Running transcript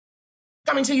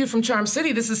Coming to you from Charm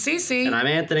City, this is Cece. And I'm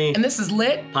Anthony. And this is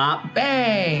Lit Pop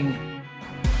Bang.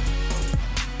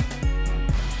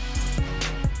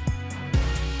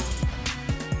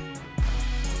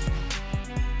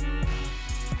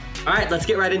 All right, let's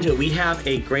get right into it. We have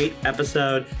a great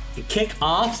episode to kick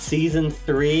off season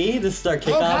 3. This is our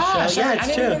kickoff show. Yeah,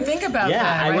 it's true. I didn't even think about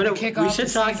that. I want to kick off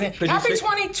talk. Happy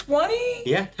 2020.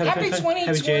 Yeah, happy 2020.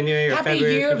 Happy January or happy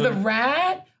February. Year of the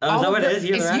Rat. Oh, is that what it is?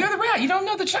 It's Year of the Rat. You don't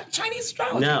know the Chinese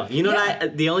astrology? No, you know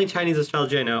what? The only Chinese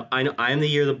astrology I know I am the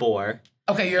year of the boar.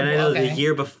 Okay, you're. And I know the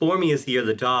year before me is the year of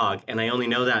the dog, and I only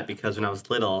know that because when I was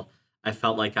little, I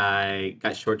felt like I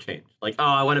got shortchanged. Like, oh,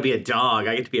 I want to be a dog.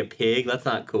 I get to be a pig. That's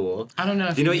not cool. I don't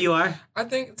know. Do you know what you are? I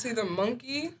think it's either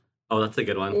monkey. Oh, that's a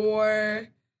good one. Or,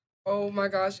 oh my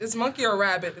gosh, it's monkey or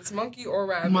rabbit. It's monkey or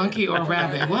rabbit. Monkey or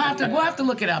rabbit. We'll have to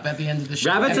look it up at the end of the show.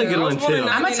 Rabbit's a good one too.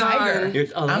 I'm a tiger.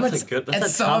 That's a good. That's it's a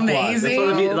so tough amazing. One.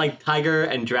 That's one of you, like tiger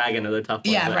and dragon are the tough ones.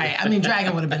 Yeah, right. I mean,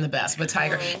 dragon would have been the best, but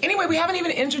tiger. Anyway, we haven't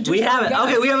even introduced. We haven't.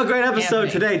 Okay, we have a great episode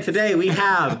Anthony. today. Today we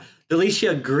have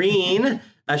Delicia Green.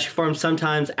 She performs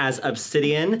sometimes as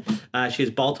Obsidian. She's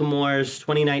Baltimore's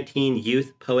 2019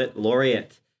 Youth Poet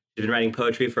Laureate. She's been writing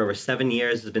poetry for over 7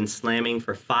 years, has been slamming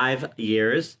for 5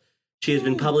 years. She has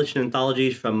been published in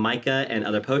anthologies from Micah and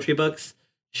other poetry books.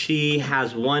 She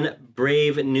has won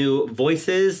Brave New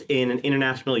Voices in an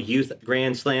International Youth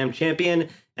Grand Slam champion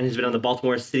and has been on the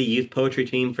Baltimore City Youth Poetry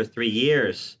team for 3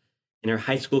 years. In her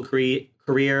high school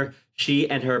career, she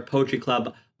and her poetry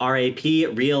club, RAP,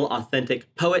 Real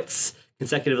Authentic Poets,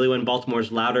 consecutively won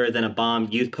Baltimore's Louder Than a Bomb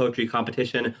youth poetry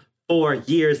competition 4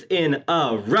 years in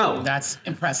a row. That's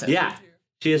impressive. Yeah.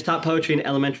 She has taught poetry in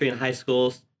elementary and high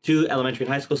schools to elementary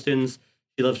and high school students.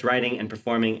 She loves writing and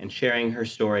performing and sharing her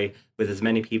story with as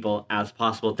many people as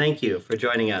possible. Thank you for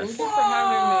joining us. Thank you for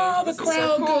having me. The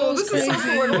crowd goes This crazy. is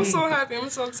so cool. I'm so happy. I'm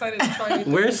so excited to try new things.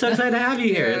 We're so excited to have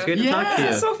you here. It's great to talk to you.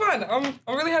 It's so fun.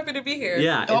 I'm really happy to be here.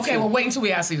 Yeah. Okay, well, wait until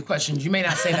we ask you the questions. You may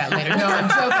not say that later. No, I'm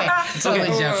joking.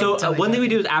 Totally joking. So Totally one thing we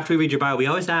joking. do is after we read your bio, we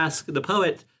always ask the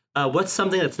poet, what's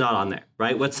something that's not on there,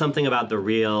 right? What's something about the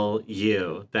real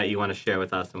you that you want to share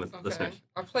with us and with listeners?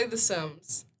 I play The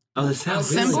Sims. Oh, the sounds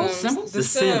Symbols? The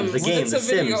Sims, the game, It's The a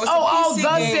video. Sims. It's a Oh, PC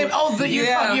the game. Sim. Oh,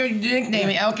 Yeah. you're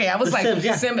nicknaming. Okay, I was The like, Sims,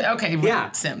 yeah. Sim. Okay, right.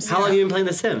 Yeah. Sims. How long have you been playing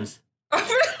The Sims?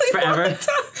 Really Forever? long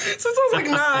time. Since I was like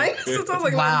 9. Since I was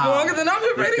like Wow. longer than I've been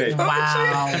That's writing great.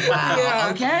 poetry. Wow. Yeah.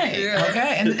 Okay. Yeah.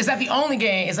 Okay. And is that the only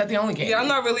game? Yeah, I'm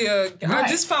not really I Right.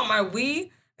 just found my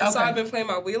Wii, and so Okay. I've been playing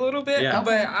my Wii a little bit. Yeah.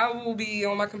 But I will be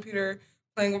on my computer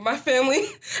playing with my family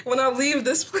when I leave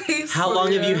this place. How So,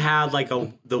 long have yeah. you had like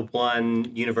the one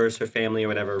universe or family or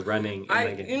whatever running in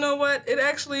the game? You know what? It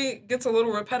actually gets a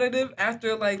little repetitive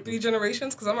after like 3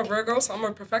 generations because I'm a Virgo, so I'm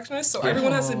a perfectionist. So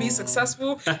everyone has to be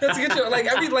successful. You have to get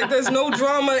your there's no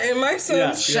drama in my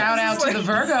Sims. Yeah. Shout out It's to the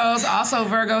Virgos. Also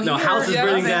Virgo No here. houses Yeah.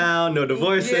 burning down, no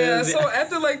divorces. Yeah, so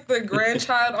after like the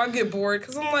grandchild, I'll get bored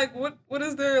because I'm like, what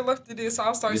is there left to do? So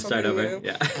I'll start You something start over. new.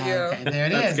 Yeah. Yeah. Okay, there it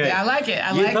That's is. great. Yeah, I like it.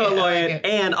 I Youth like Poet it. I Laureate like it.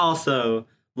 and also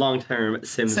long-term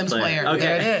Sims player. Okay.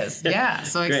 There it is. Yeah,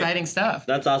 so Great. exciting stuff.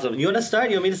 That's awesome. You want to start?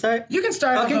 You want me to start? You can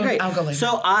start. Okay, great. I'll go later.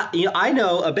 So I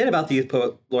know a bit about the Youth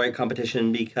Poet Laureate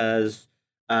competition because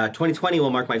 2020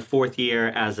 will mark my 4th year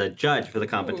as a judge for the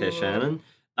competition.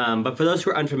 But for those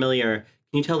who are unfamiliar,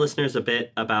 can you tell listeners a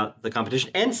bit about the competition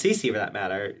and Cece for that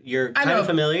matter? You're kind of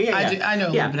familiar. Yeah, I know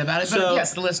a little bit about it, but So,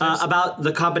 yes, the listeners. about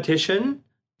the competition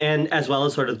and as well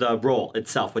as sort of the role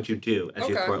itself, what you do as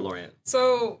Youth Okay. Poet Laureate.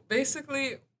 So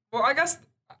basically, well, I guess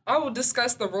I will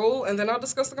discuss the role and then I'll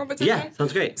discuss the competition. Yeah,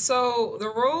 sounds great. So the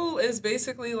role is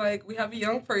basically like we have a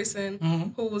young person Mm-hmm.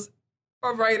 who's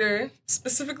a writer,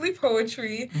 specifically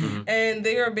poetry, and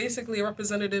they are basically a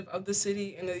representative of the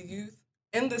city and the youth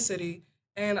in the city.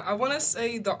 And I want to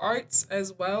say the arts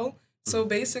as well. So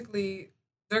basically,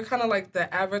 they're kind of like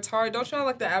the avatar. Don't you know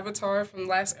like the avatar from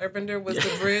Last Airbender was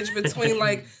the bridge between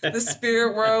like the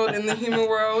spirit world and the human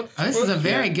world? Oh, this is a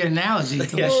very good analogy,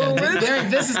 Alicia. Well,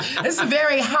 This is a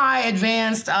very high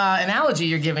advanced analogy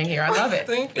you're giving here. I love it.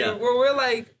 Thank you. Yeah. Well, we're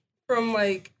like from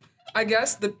like I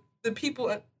guess the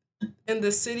people in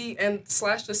the city and /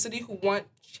 the city who want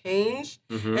change,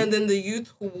 and then the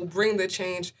youth who will bring the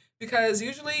change. Because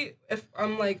usually, if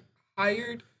I'm like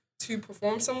hired to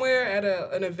perform somewhere at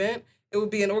an event, it will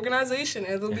be an organization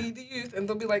and it'll be the youth, and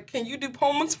they'll be like, "Can you do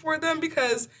poems for them?"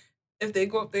 Because if they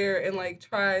go up there and like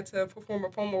try to perform a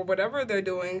poem or whatever they're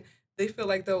doing, they feel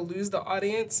like they'll lose the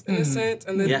audience in a sense,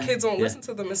 and then the kids don't listen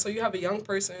to them. And so you have a young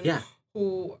person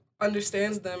who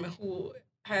understands them and who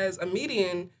has a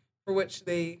median for which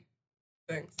they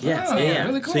things. Yeah, Oh, yeah.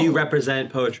 really So you cool.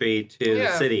 represent poetry to the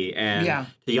Yeah. city and Yeah.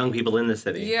 to young people in the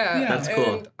city. Yeah, That's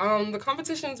cool. And the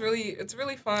competition's really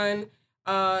fun.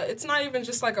 It's not even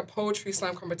just like a poetry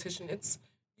slam competition. It's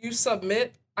you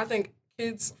submit. I think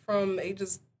kids from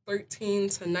ages 13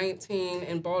 to 19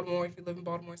 in Baltimore, if you live in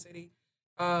Baltimore City,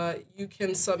 you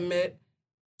can submit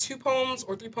 2 poems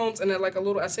or 3 poems and then like a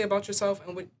little essay about yourself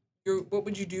and what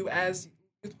would you do as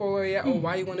youth poet laureate or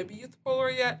why you want to be youth poet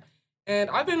laureate. And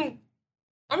I've been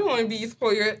wanting to be youth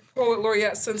poet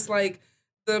laureate since like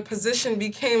the position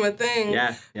became a thing.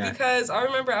 Yeah, yeah. Because I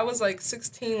remember I was like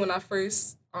 16 when I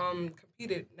first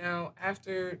competed. Now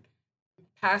after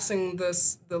passing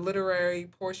the literary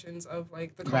portions of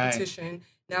like the Right. competition,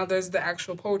 now there's the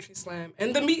actual poetry slam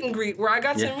and the meet and greet where I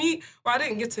got to meet, or I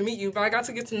didn't get to meet you, but I got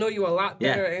to get to know you a lot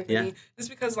better, Anthony. Yeah. Just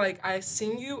because like I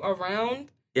seen you around.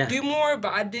 Yeah. Do more,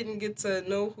 but I didn't get to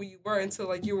know who you were until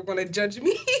like you were gonna judge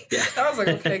me. Yeah. I was like,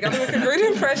 okay, gotta make a great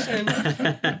impression.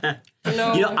 You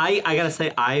know, I gotta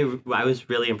say, I was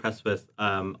really impressed with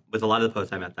a lot of the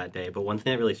posts I met that day. But one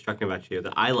thing that really struck me about you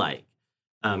that I like,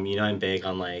 you know, I'm big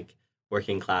on like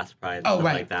working class pride and stuff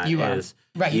right. like that. You are. Is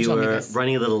Right, you you told me were this.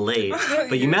 running a little late,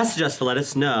 but you Yeah. messaged us to let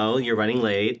us know you're running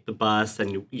late, the bus, and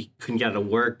you couldn't get out of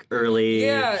work early.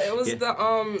 Yeah, it was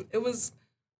Yeah. it was.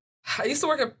 I used to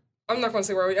work at. I'm not gonna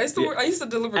say where I used to work. I used to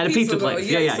deliver At a pizza, pizza though. place.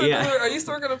 Yeah, Yeah, I used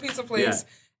to work at a pizza place,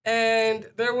 and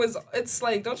there was. It's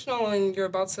like, don't you know when you're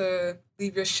about to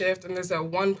leave your shift and there's that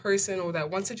one person or that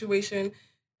one situation,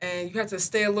 and you have to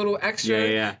stay a little extra.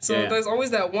 Yeah. So there's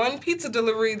always that one pizza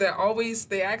delivery that always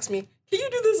they ask me, "Can you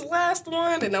do this last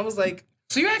one?" And I was like,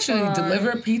 So you actually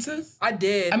deliver pizzas? "I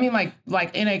did." I mean,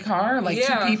 like in a car, like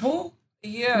Yeah. 2 people?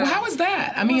 yeah. Well, how is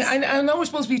that? I mean, I know we're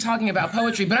supposed to be talking about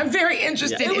poetry, but I'm very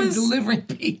interested It in was- delivering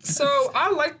pizza. So I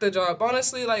liked the job.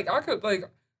 Honestly, like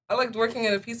I liked working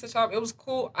at a pizza shop. It was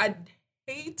cool. I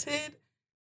hated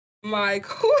my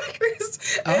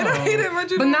coworkers and I hated my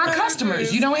Oh. But not managers.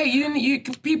 customers. You don't hate you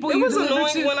people It you was deliver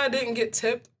annoying to? when I didn't get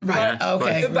tipped. Right. Yeah, of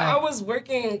Okay. course. But I Right. was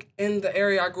working in the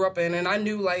area I grew up in, and I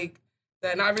knew like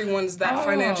that not everyone's that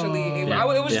financially able. Yeah.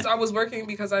 It was Yeah. just I was working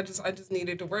because I just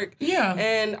needed to work. Yeah.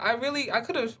 And I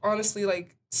could have honestly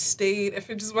like stayed if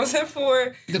it just wasn't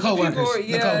for The coworkers. people. The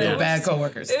it was bad just-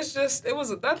 coworkers.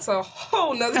 That's a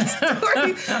whole nother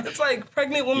story. It's like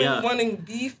pregnant women Yeah. wanting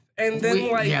beef and then We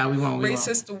won't.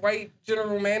 racist white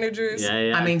general managers.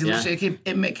 Yeah. I mean, delicious. Yeah.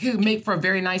 It could make for a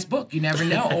very nice book. You never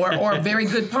know, or very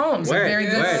good poems, Word, a very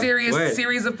good word, serious word.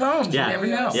 series of poems. Yeah. You never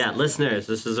know. Yeah, listeners,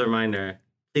 this is a reminder.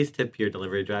 Please tip your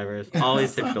delivery drivers.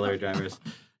 Always tip your delivery drivers.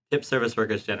 Tip service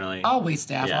workers generally. Always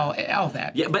staff, Yeah. all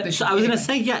that. Yeah, but They so should I was be gonna able-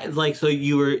 say, yeah, like so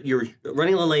you were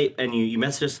running a little late and you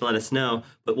messaged us to let us know.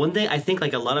 But one thing I think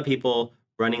like a lot of people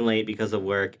running late because of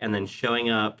work and then showing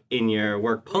up in your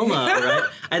work polo, right?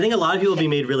 I think a lot of people be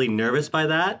made really nervous by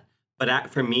that. But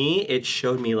for me, it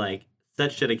showed me like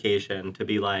such dedication to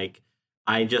be like,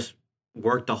 I just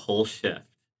worked a whole shift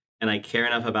and I care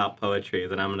enough about poetry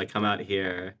that I'm gonna come out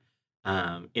here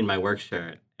in my work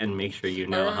shirt and make sure you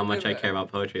know how much I care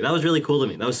about poetry. That was really cool to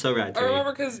me. That was so rad to I me.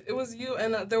 remember because it was you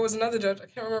and there was another judge. I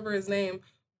can't remember his name,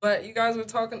 but you guys were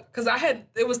talking because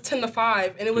it was 10 to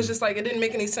 5, and it was just like it didn't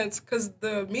make any sense because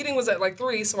the meeting was at like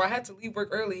 3, so I had to leave work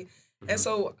early. And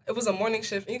so it was a morning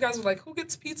shift, and you guys were like, "Who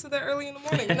gets pizza that early in the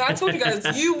morning?" And I told you guys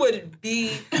you would be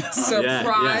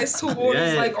surprised who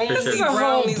orders like for almost sure. eat This is a whole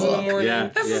brownies in the book. morning. Yeah.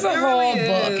 This is a It whole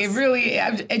really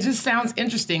book. is. It just sounds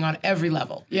interesting on every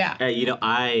level. Yeah. Hey, you know,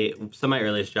 some of my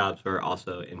earliest jobs were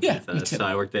also in Yeah, pizza. me too. So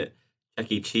I worked at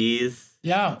Chuck E. Cheese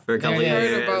Yeah. for a couple There it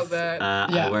years. is. Heard about that.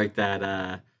 Yeah. I worked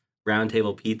at Round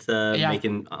Table Pizza, Yeah.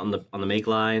 making on the make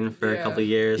line for a Yeah. couple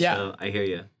years. Yeah. So I hear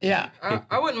you. Yeah.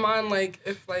 I wouldn't mind like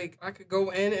if like I could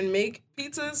go in and make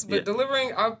pizzas, but Yeah.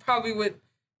 delivering I probably would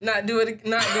not do it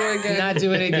again. Not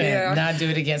do it again. Yeah. Not do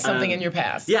it again. Something in your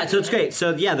past. Yeah, so it's great.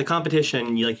 So yeah, the competition,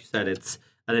 like you said, it's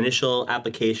an initial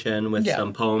application with Yeah.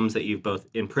 some poems that you've both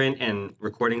in print and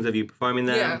recordings of you performing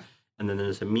them. Yeah. And then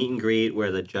there's a meet and greet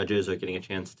where the judges are getting a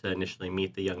chance to initially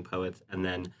meet the young poets, and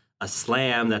then a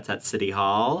slam that's at City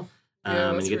Hall. Yeah,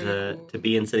 And that's you get really cool. to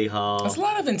be in City Hall. It's a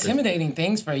lot of intimidating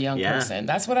things for a young Yeah. person.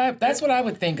 That's what I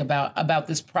would think about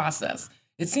this process.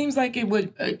 It seems like it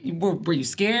would. Were you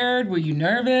scared? Were you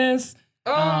nervous?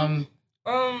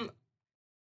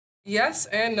 Yes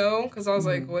and no, because I was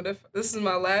like, Mm-hmm. what if this is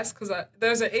my last? Because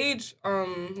there's an age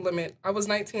limit. I was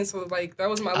 19, so like that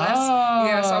was my last.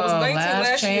 Yeah, so I was 19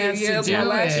 last year. chance Yeah, it was to my do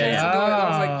last it. chance to do it. And I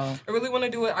was Oh. like, I really want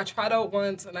to do it. I tried out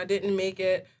once and I didn't make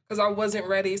it because I wasn't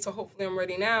ready. So hopefully I'm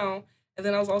ready now. And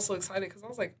then I was also excited because I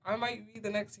was like, I might be the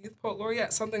next Youth Poet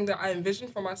Laureate, something that I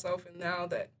envisioned for myself. And now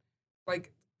that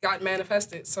like got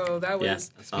manifested. So that was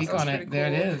that's Speak awesome. on pretty it. There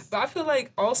it is. But I feel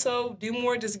like also Do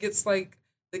More just gets like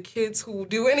the kids who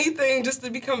do anything just to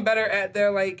become better at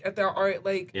their art.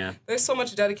 Like there's so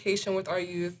much dedication with our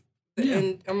youth.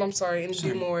 And I'm sorry, in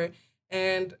Do More.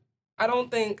 And I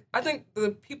think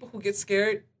the people who get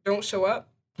scared don't show up.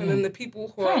 And then the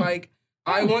people who are like,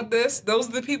 I want this, those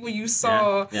are the people you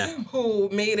saw who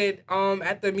made it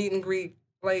at the meet and greet.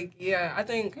 Like, I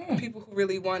think people who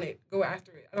really want it go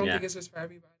after it. I don't think it's just for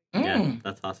everybody. Yeah,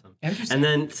 that's awesome. And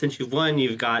then since you've won,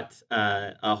 you've got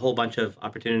a whole bunch of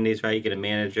opportunities, right? You get a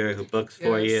manager who books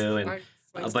for you, and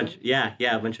a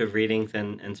bunch of readings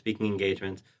and speaking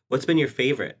engagements. What's been your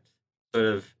favorite sort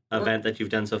of event that you've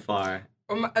done so far?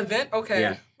 My event? Okay.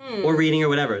 Yeah. Or reading or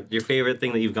whatever. Your favorite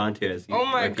thing that you've gone to is. Oh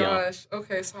my gosh.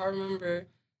 Okay, so I remember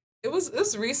it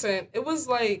was recent. It was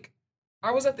like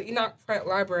I was at the Enoch Pratt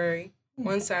Library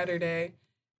one Saturday,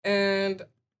 and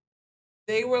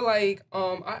they were like,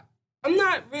 I'm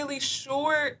not really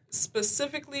sure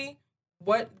specifically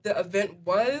what the event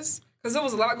was because there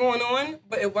was a lot going on,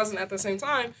 but it wasn't at the same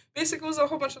time. Basically, it was a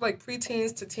whole bunch of like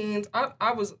preteens to teens.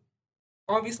 I was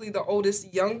obviously the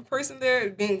oldest young person there,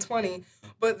 being 20,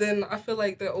 but then I feel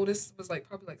like the oldest was like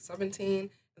probably like 17, and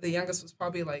the youngest was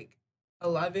probably like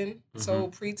 11. So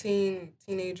preteen,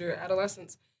 teenager,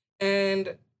 adolescents,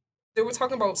 and they were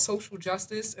talking about social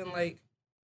justice and like,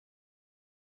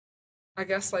 I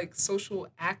guess like social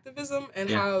activism and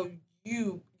how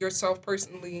you yourself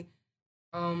personally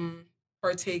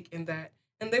partake in that.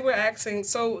 And they were asking,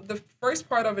 so the first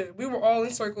part of it, we were all in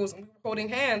circles and we were holding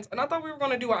hands. And I thought we were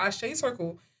going to do an Ashe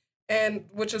circle, and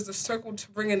which is the circle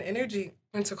to bring in energy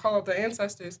and to call up the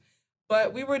ancestors.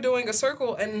 But we were doing a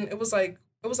circle, and it was like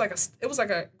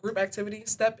a group activity.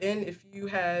 Step in if you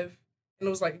have, and it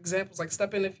was like examples, like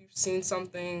step in if you've seen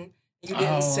something, you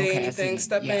didn't say anything.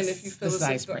 Step in if you feel this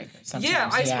a icebreaker.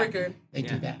 Icebreaker. They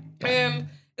do that. And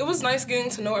it was nice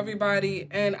getting to know everybody,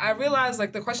 and I realized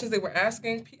like the questions they were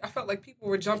asking, I felt like people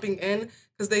were jumping in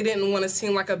because they didn't want to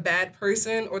seem like a bad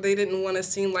person, or they didn't want to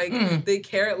seem like they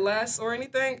cared less or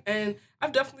anything. And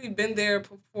I've definitely been there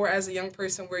before as a young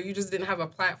person where you just didn't have a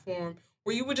platform,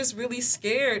 where you were just really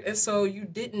scared, and so you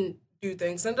didn't do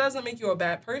things. And it doesn't make you a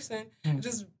bad person. It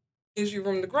just gives you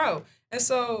room to grow. And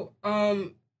so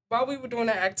while we were doing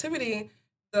that activity,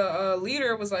 the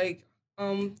leader was like,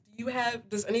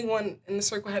 does anyone in the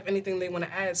circle have anything they want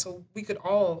to add? So we could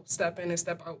all step in and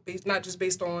step out, not just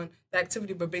based on the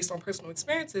activity, but based on personal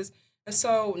experiences. And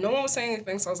so no one was saying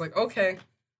anything. So I was like, okay,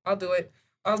 I'll do it.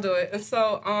 And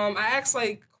so I asked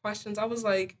like questions. I was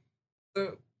like,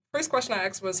 the first question I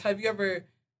asked was, have you ever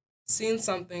seen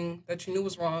something that you knew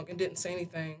was wrong and didn't say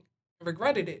anything and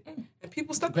regretted it? And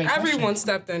people everyone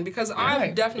stepped in because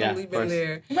I've definitely been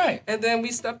there. Right. And then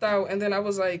we stepped out, and then I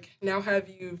was like, now have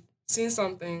you seen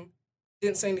something,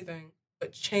 didn't say anything,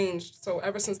 but changed? So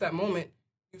ever since that moment,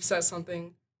 you've said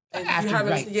something. And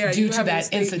due to that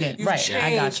incident. You've changed,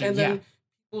 I got you. And then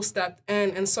people stepped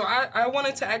in. And so I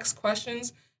wanted to ask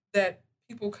questions that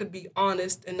people could be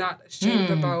honest and not ashamed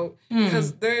about.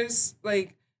 Because there's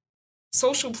like,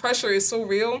 social pressure is so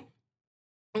real.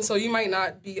 And so you might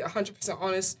not be 100%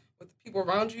 honest with the people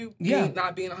around you,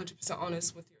 not being 100%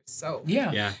 honest with yourself.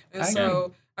 Yeah. And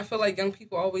so I feel like young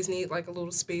people always need like a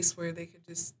little space where they could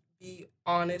just be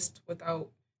honest without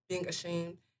being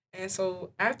ashamed. And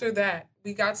so after that,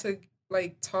 we got to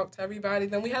like talk to everybody.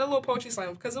 Then we had a little poetry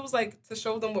slam because it was like to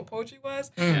show them what poetry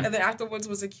was. And then afterwards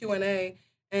was a Q&A,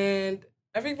 and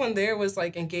everyone there was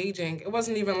like engaging. It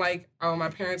wasn't even like, oh, my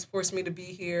parents forced me to be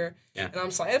here. And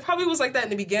I'm sorry. It probably was like that in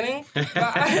the beginning.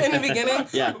 But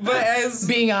as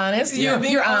being honest,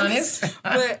 you're honest.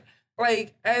 But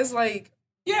like as like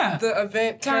the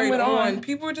event carried on,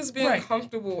 people were just being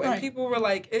comfortable, and people were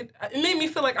like, it made me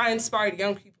feel like I inspired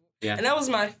young people. And that was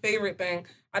my favorite thing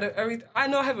out of everything. I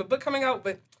know I have a book coming out,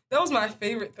 but that was my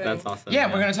favorite thing. That's awesome. Yeah,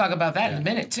 we're going to talk about that in a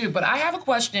minute, too. But I have a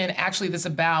question, actually, that's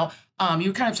about, you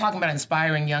were kind of talking about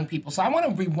inspiring young people. So I want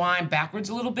to rewind backwards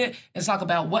a little bit and talk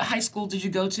about what high school did you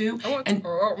go to?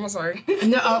 I'm sorry.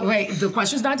 No, wait, the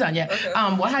question's not done yet. Okay.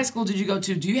 What high school did you go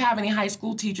to? Do you have any high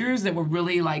school teachers that were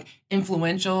really, like,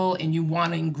 influential in you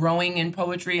growing in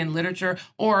poetry and literature?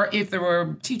 Or if there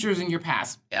were teachers in your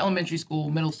past, elementary school,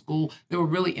 middle school, that were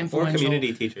really influential? Or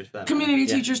community teachers. Community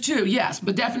teachers, too, yes.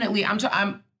 But definitely,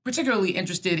 I'm particularly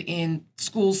interested in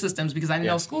school systems because I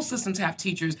know school systems have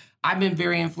teachers. I've been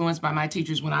very influenced by my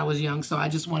teachers when I was young, so I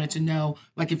just wanted to know,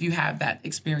 like, if you have that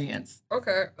experience.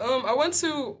 Okay. I went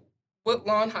to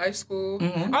Woodlawn High School.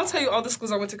 I'll tell you all the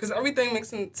schools I went to because everything makes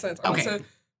sense. I went to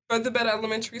Featherbed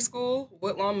Elementary School,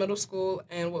 Woodlawn Middle School,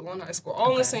 and Woodlawn High School,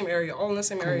 all in the same area.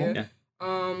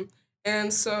 Cool.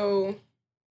 And so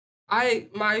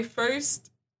my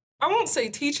first, I won't say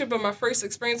teacher, but my first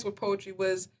experience with poetry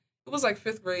was, it was like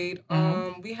 5th grade.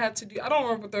 We had to do, I don't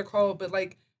remember what they're called, but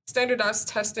like standardized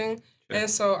testing. And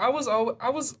so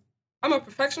I'm a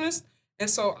perfectionist. And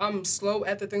so I'm slow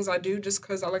at the things I do just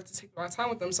because I like to take my time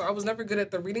with them. So I was never good at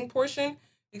the reading portion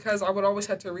because I would always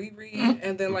have to reread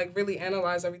and then like really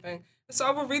analyze everything. And so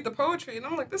I would read the poetry and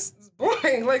I'm like, this is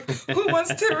boring. Like, who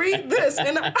wants to read this?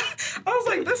 And I was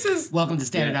like, this is... Welcome to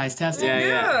standardized testing.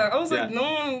 Yeah. I was like, no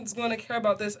one's going to care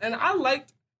about this. And I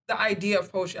liked the idea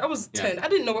of poetry. I was 10. I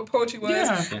didn't know what poetry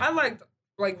was. I liked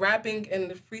like rapping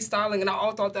and freestyling and I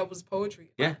all thought that was poetry.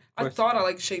 I thought I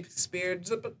liked Shakespeare.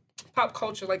 Pop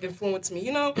culture like influenced me,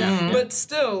 you know? But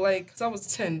still, like, because I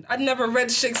was 10. I'd never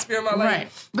read Shakespeare in my life. Right.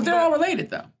 But they're all related,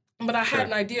 though. But I had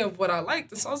an idea of what I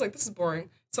liked. And so I was like, this is boring.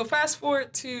 So fast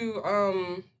forward to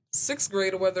 6th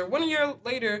grade or whether, 1 year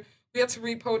later, we had to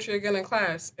read poetry again in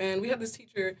class. And we had this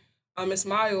teacher, Miss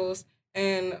Miles,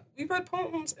 and we read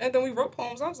poems and then we wrote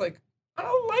poems. I was like, I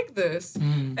don't like this.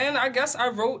 And I guess I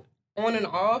wrote on and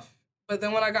off. But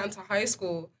then when I got into high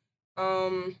school,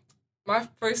 my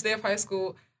first day of high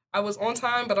school, I was on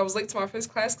time, but I was late to my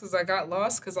first class because I got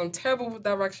lost because I'm terrible with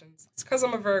directions. It's because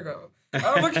I'm a Virgo.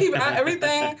 I'm going to keep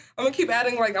everything. I'm going to keep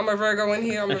adding, like, I'm a Virgo in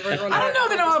here, I'm a Virgo in there. I don't know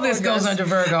that all this goes under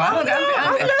Virgo. I've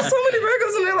met so many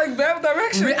Virgos in there, like, bad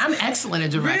directions. I'm excellent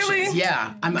at directions. Really?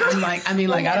 Yeah. I'm like, I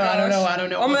don't know.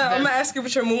 I'm going to ask you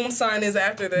what your moon sign is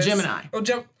after this. Gemini.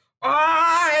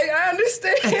 I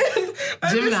understand.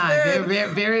 Gemini.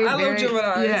 Very, I love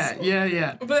Gemini.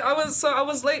 Yeah. But I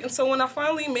was late, and so when I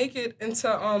finally make it into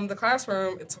the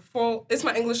classroom, it's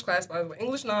my English class, by the way,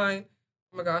 English 9.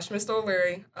 Oh my gosh, Mr.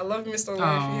 O'Leary. I love you, Mr.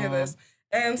 O'Leary, if you hear this.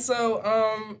 And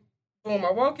so, boom,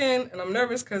 I walk in, and I'm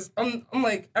nervous because I'm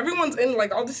like, everyone's in,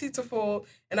 like, all the seats are full,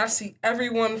 and I see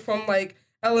everyone from, like,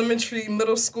 elementary,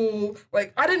 middle school.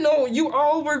 Like, I didn't know you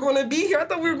all were going to be here. I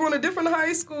thought we were going to different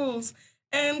high schools.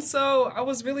 And so I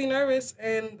was really nervous,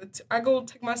 and I go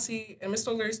take my seat, and Mr.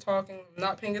 O'Leary's talking. I'm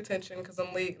not paying attention because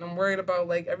I'm late, and I'm worried about,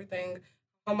 like, everything,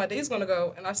 how my day's going to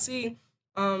go. And I see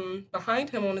behind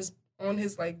him on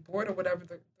his like, board or whatever,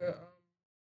 the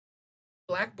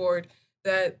blackboard,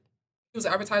 that he was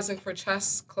advertising for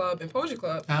chess club and poetry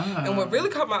club. And what really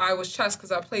caught my eye was chess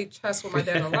because I played chess with my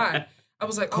dad a lot. I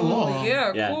was like, cool. Oh,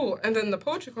 yeah, cool. And then the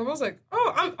poetry club, I was like,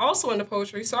 oh, I'm also into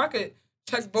poetry, so I could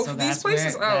check both of these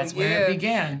places out. That's where it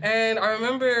began. And I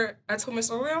remember I told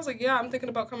Miss O'Leary, I was like, yeah, I'm thinking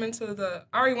about coming to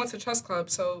I already went to chess club.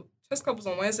 So chess club was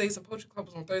on Wednesdays and poetry club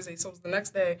was on Thursdays. So it was the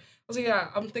next day. I was like, yeah,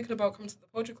 I'm thinking about coming to the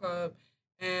poetry club.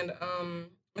 And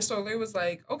Mr. O'Leary was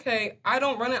like, okay, I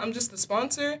don't run it. I'm just the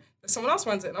sponsor. Someone else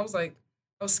runs it. And I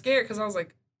was scared because I was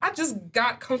like, I just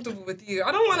got comfortable with you.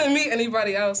 I don't want to meet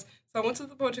anybody else. So I went to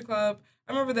the poetry club.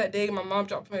 I remember that day my mom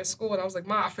dropped me at school and I was like,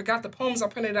 Ma, I forgot the poems I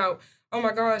printed out. Oh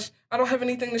my gosh, I don't have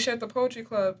anything to share at the poetry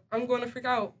club. I'm going to freak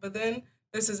out. But then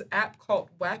there's this app called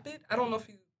Wattpad. I don't know if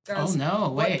you guys... Oh,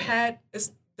 no, wait. Wattpad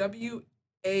is Wattpad.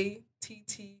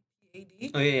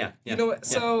 Oh, yeah. You know what?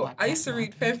 So I used to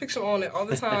read fan fiction on it all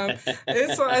the time.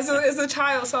 And so as a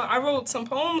child, so I wrote some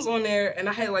poems on there, and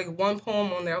I had like one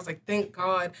poem on there. I was like, thank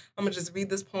God, I'm going to just read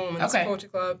this poem in this poetry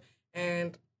club,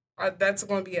 and that's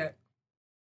going to be it.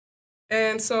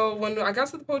 And so when I got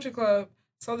to the poetry club,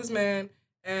 I saw this man,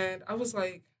 and I was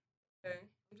like, okay,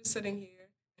 I'm just sitting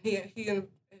here. And he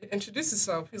introduced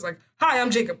himself. He's like, hi,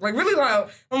 I'm Jacob, like really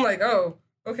loud. I'm like, oh,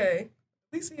 okay.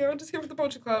 Lisa here, I'm just here for the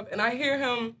poetry club. And I hear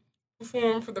him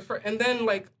perform for the first, and then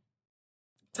like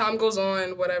time goes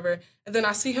on, whatever. And then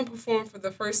I see him perform for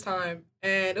the first time.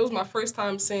 And it was my first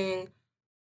time seeing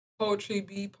poetry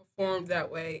be performed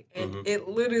that way. And it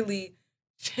literally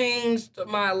changed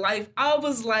my life. I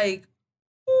was like,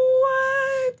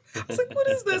 what? I was like, what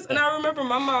is this? And I remember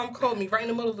my mom called me right in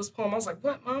the middle of this poem. I was like,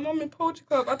 what, Mom? I'm in poetry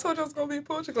club. I told you I was going to be in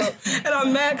poetry club. And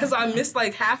I'm mad because I missed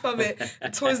like half of it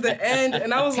towards the end.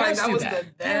 And I was like, that was the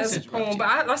best poem.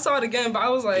 But I saw it again, but I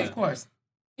was like, of course.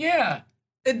 Yeah.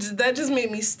 That just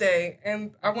made me stay.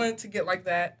 And I wanted to get like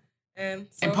that. And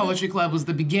Poetry Club was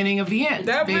the beginning of the end.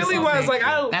 That really was. Like,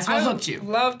 that's what hooked you. I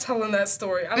love telling that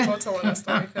story. I love telling that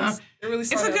story because it really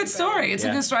started. It's a good story. It's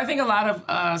a good story. I think a lot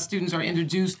of students are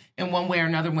introduced in one way or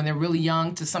another when they're really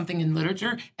young to something in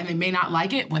literature, and they may not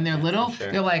like it when they're little.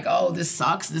 Sure. They're like, oh, this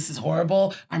sucks. This is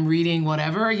horrible. I'm reading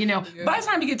whatever. You know, by the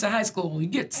time you get to high school, you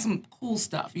get some cool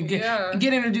stuff. You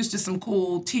get introduced to some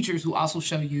cool teachers who also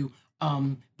show you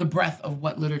the breadth of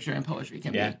what literature and poetry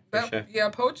can be. Sure. Yeah,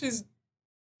 poetry's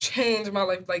changed my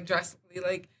life like drastically.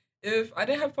 Like if I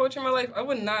didn't have poetry in my life, I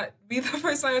would not be the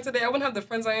person I am today. I wouldn't have the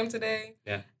friends I am today.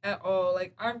 At all.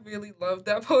 Like I really loved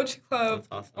that poetry club. That's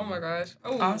awesome. Oh my gosh. I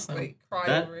would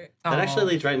cry over it. That actually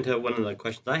leads right into one of the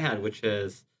questions I had, which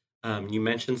is You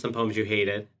mentioned some poems you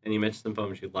hated, and you mentioned some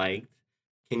poems you liked.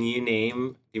 Can you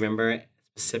name? Do you remember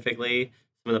specifically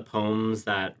some of the poems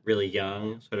that really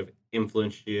young sort of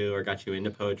influenced you, or got you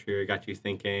into poetry, or got you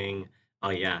thinking, "Oh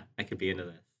yeah, I could be into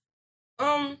this."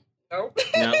 No. No?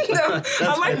 No.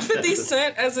 I liked 50 That's-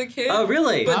 Cent as a kid. Oh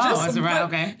really? But Oh, is it right?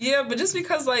 Okay. Yeah, but just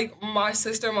because like my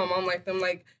sister and my mom liked them,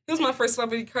 like he was my first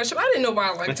celebrity crush. I didn't know why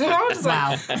I liked him. I was just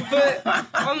Wow. like,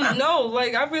 but no,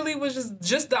 like I really was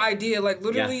just the idea, like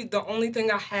literally the only thing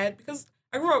I had, because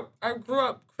I grew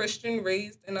up Christian,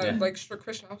 raised in a Yeah. like strict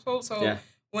Christian household. So Yeah.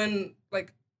 when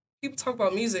like people talk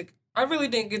about music, I really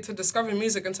didn't get to discover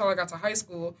music until I got to high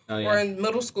school Oh, or yeah. in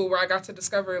middle school, where I got to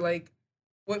discover like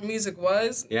what music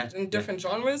was Yeah, in yeah. different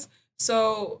genres.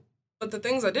 So, but the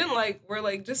things I didn't like were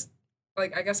like just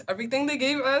like I guess everything they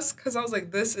gave us, because I was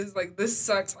like, this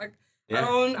sucks. Like Yeah.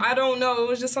 I don't know. It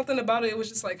was just something about it. It was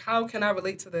just like, how can I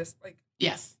relate to this?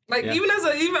 Yes. Like Yeah. even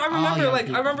I remember young like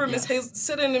people, I remember Miss yes.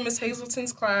 sitting in Miss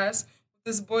Hazelton's class.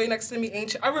 This boy next to me,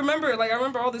 Ancient. I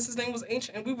remember all this. His name was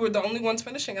Ancient, and we were the only ones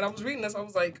finishing. And I was reading this. I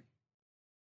was like,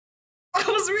 I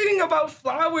was reading about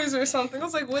flowers or something. I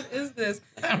was like, what is this?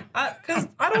 Because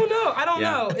I don't know. I don't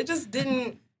Yeah. know. It just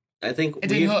didn't. I think It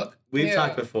didn't hook. we've Yeah.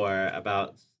 talked before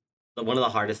about one of the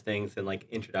hardest things in like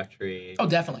introductory Oh,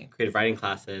 definitely. creative writing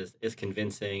classes is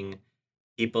convincing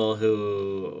people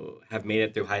who have made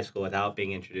it through high school without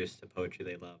being introduced to poetry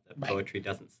they love that Right. poetry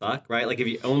doesn't suck, right? Like if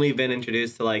you've only been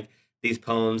introduced to like these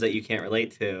poems that you can't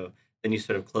relate to, then you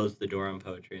sort of close the door on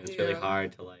poetry, and it's really Yeah.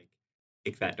 hard to like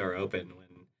kick that door open when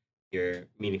you're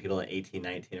meeting people at 18,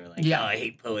 19 who are like, Yeah. oh, I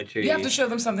hate poetry. You have to show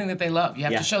them something that they love. You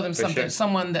have Yeah, to show them for something, sure.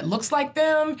 someone that looks like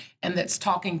them and that's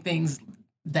talking things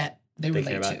that they They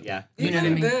care relate about, to. yeah. You know what I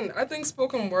mean? Then I think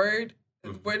spoken word,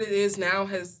 Mhm. what it is now,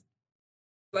 has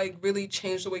like really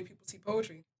changed the way people see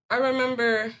poetry. I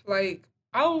remember like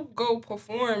I'll go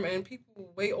perform and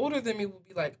people way older than me will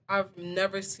be like, I've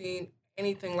never seen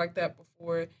anything like that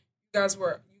before. You guys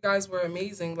were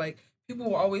amazing. Like people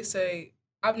will always say,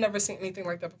 I've never seen anything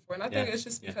like that before. And I think Yeah, it's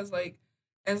just yeah. because like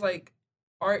as like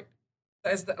art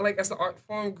as the art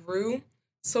form grew,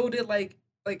 so did like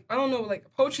I don't know,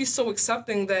 like poetry's so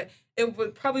accepting that it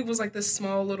would probably was like this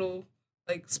small little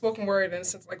like spoken word, and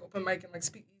since like open mic and like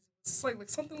speak easy, it's like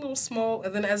something little small,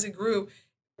 and then as it grew,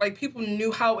 like people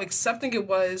knew how accepting it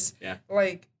was. Yeah.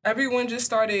 Like everyone just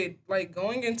started like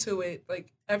going into it.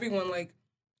 Like everyone, like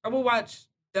I would watch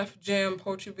Def Jam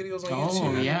poetry videos on Oh,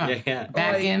 YouTube. yeah. Yeah.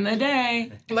 Back Like- in the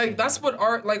day. Like that's what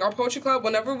our poetry club,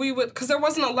 whenever we would, because there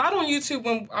wasn't a lot on YouTube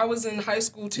when I was in high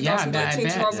school, Yeah, I 2013,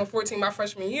 bet. 2014, my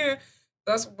freshman year.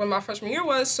 That's when my freshman year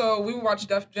was. So we would watch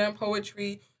Def Jam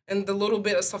poetry and the little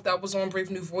bit of stuff that was on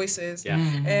Brave New Voices. Yeah.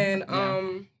 Mhm. And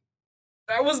Yeah.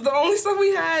 that was the only stuff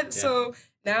we had. Yeah. So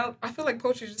now I feel like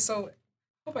poetry is just so, I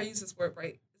hope I use this word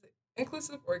right. Is it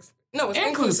inclusive or no, it's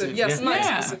inclusive. Yes, Yeah. not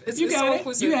Yeah. exclusive. It's You so got it.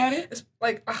 inclusive. You had it. It's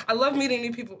like I love meeting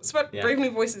new people. Yeah. Brave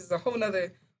New Voices is a whole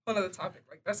nother topic.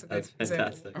 Like that's a good That's example.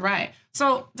 fantastic. Right.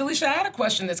 So, Delisha, I had a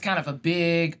question that's kind of a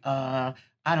big,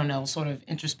 I don't know, sort of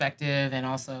introspective and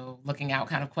also looking out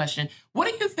kind of question. What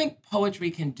do you think poetry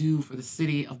can do for the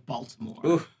city of Baltimore?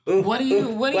 Ooh, ooh, What do you ooh,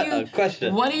 what do what you a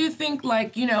question. What do you think,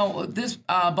 like, you know, this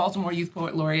Baltimore Youth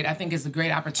Poet Laureate, I think is a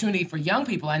great opportunity for young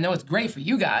people. I know it's great for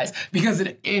you guys because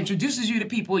it introduces you to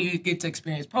people. You get to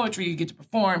experience poetry, you get to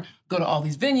perform, go to all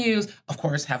these venues, of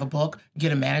course, have a book,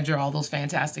 get a manager, all those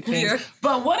fantastic things. Yeah.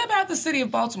 But what about the city of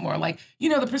Baltimore? Like, you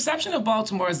know, the perception of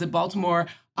Baltimore is that Baltimore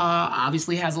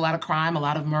obviously has a lot of crime, a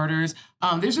lot of murders.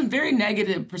 There's a very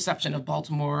negative perception of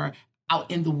Baltimore out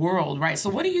in the world, right? So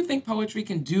what do you think poetry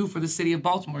can do for the city of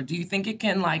Baltimore? Do you think it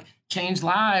can like change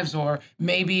lives or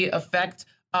maybe affect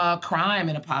crime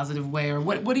in a positive way? Or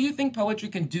what do you think poetry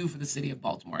can do for the city of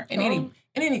Baltimore in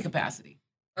any capacity?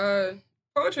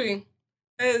 Poetry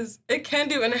it can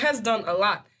do, and it has done a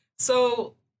lot.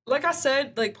 So like I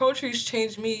said, like poetry's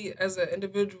changed me as an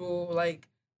individual, like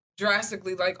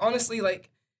drastically. Like honestly, like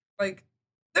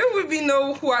there would be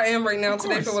no who I am right now Of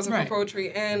today if it course, wasn't right. for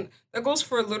poetry. And that goes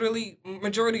for literally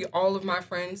majority all of my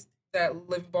friends that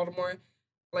live in Baltimore.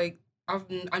 Like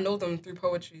I know them through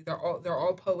poetry. They're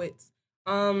all poets.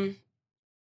 I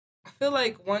feel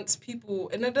like once people,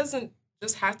 and it doesn't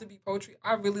just have to be poetry.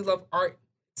 I really love art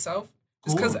itself,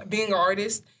 just because Cool. being an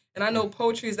artist, and I know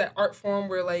poetry is that art form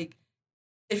where like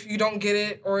if you don't get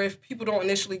it or if people don't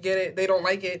initially get it, they don't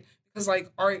like it, because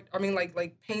like art, I mean like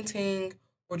painting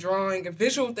or drawing and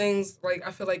visual things, like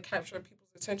I feel like capture people's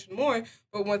attention more.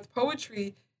 But with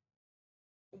poetry,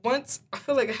 once I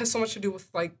feel like it has so much to do with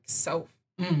like self.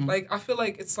 Mhm. Like I feel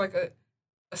like it's like a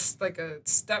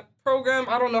step program.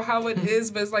 I don't know how it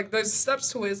is, but it's like there's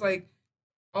steps to it. It's like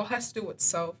all has to do with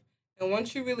self. And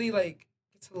once you really like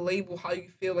get to label how you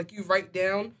feel. Like you write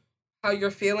down how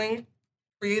you're feeling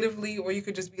creatively, or you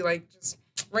could just be like, just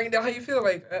write down how you feel,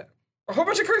 like a whole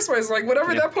bunch of curse words, like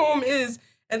whatever that poem is,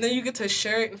 and then you get to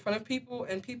share it in front of people,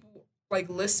 and people like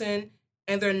listen,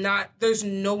 and there's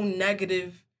no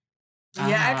negative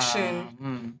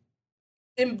reaction.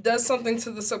 It does something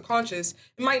to the subconscious.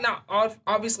 It might not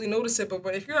obviously notice it,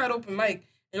 but if you're at open mic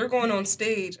and you're going on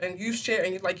stage and you share,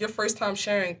 and like your first time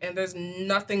sharing, and there's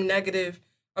nothing negative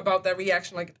about that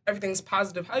reaction, like everything's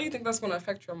positive, how do you think that's going to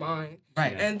affect your mind?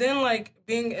 Right. And then like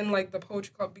being in like the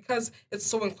poetry club, because it's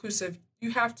so inclusive,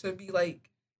 you have to be like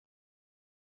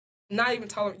not even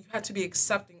tolerant, you have to be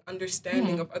accepting,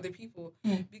 understanding of other people,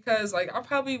 because like I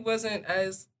probably wasn't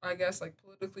as, I guess, like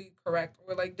politically correct,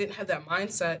 or like didn't have that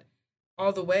mindset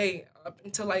all the way up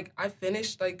until like I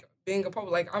finished like being a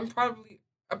poet. Like I'm probably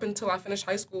up until I finished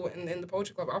high school and in the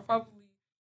poetry club, I probably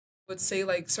would say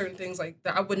like certain things like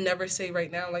that I would never say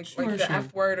right now, like the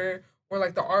F word or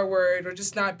like the R word, or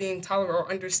just not being tolerant or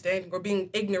understanding or being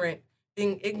ignorant.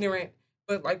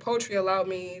 But like poetry allowed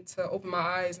me to open my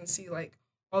eyes and see like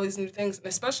all these new things, and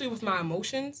especially with my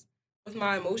emotions.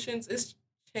 It's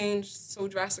changed so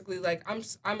drastically. Like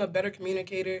I'm a better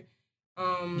communicator.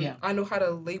 I know how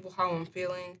to label how I'm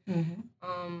feeling.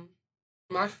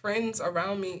 My friends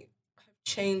around me have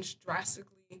changed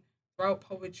drastically throughout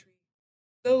poetry.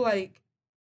 Feel like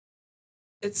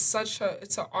it's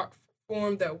an art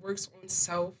form that works on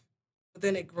self, but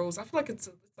then it grows. I feel like it's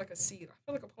like a seed. I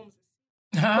feel like a poem's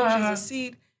a seed. Poetry's a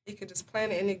seed. You can just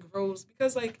plant it and it grows,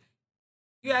 because like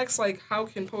you ask like how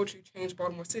can poetry change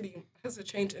Baltimore City? It has to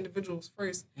change individuals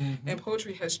first, and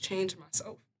poetry has changed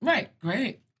myself. Right.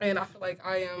 Great. And I feel like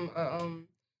I am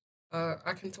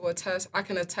I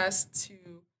can attest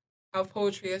to how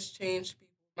poetry has changed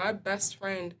people. My best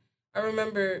friend, I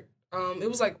remember. It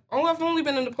was like, I've only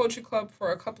been in the poetry club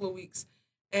for a couple of weeks,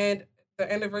 and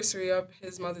the anniversary of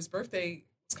his mother's birthday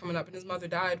was coming up, and his mother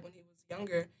died when he was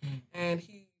younger, and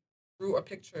he drew a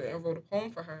picture and wrote a poem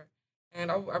for her.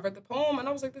 And I read the poem, and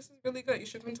I was like, this is really good. You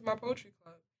should come to my poetry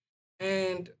club.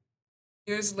 And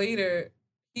years later,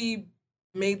 he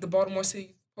made the Baltimore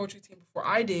City poetry team before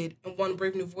I did, and won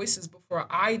Brave New Voices before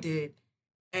I did.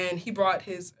 And he brought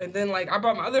and then like I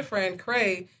brought my other friend,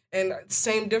 Cray, and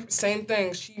same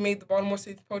thing. She made the Baltimore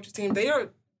City poetry team. They are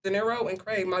De Niro and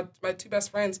Cray, my two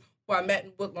best friends who I met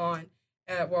in Woodlawn.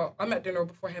 I met De Niro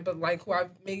beforehand, but like who I've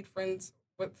made friends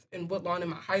with in Woodlawn in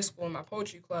my high school in my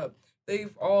poetry club.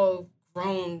 They've all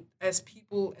grown as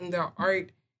people in their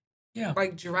art,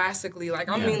 like drastically. Like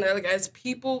I mean, like as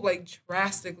people, like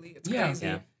drastically. It's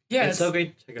crazy. Yeah, it's so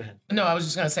great. Go ahead. No, I was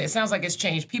just going to say, it sounds like it's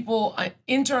changed people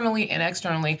internally and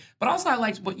externally, but also I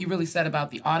liked what you really said about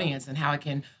the audience and how it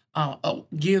can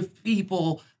give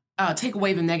people, take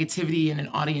away the negativity in an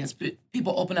audience. But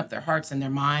people open up their hearts and their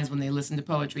minds when they listen to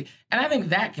poetry. And I think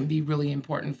that can be really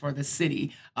important for the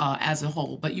city as a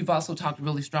whole. But you've also talked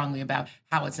really strongly about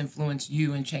how it's influenced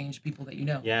you and changed people that you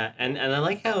know. Yeah, and I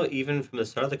like how even from the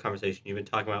start of the conversation, you've been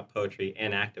talking about poetry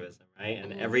and activism, right?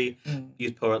 And every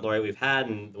youth poet laureate we've had,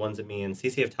 and the ones that me and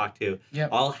Cece have talked to,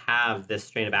 all have this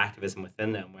strain of activism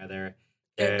within them, where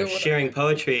they're sharing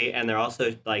poetry, and they're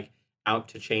also like out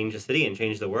to change the city and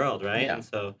change the world, right? And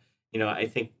so, I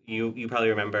think you probably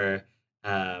remember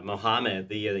Mohammed,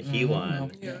 the year that he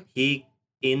won. He,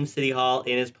 in City Hall,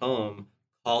 in his poem,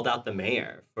 called out the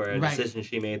mayor for a decision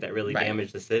she made that really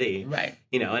damaged the city. Right.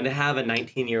 And to have a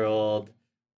 19-year-old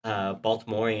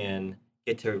Baltimorean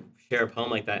get to share a poem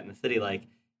like that in the city, like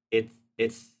it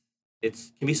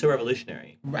can be so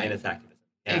revolutionary in its activism.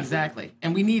 Yeah. Exactly.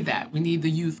 And we need that. We need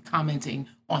the youth commenting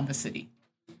on the city.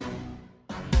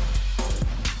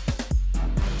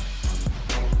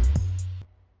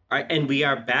 All right, and we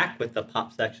are back with the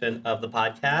pop section of the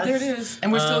podcast. There it is.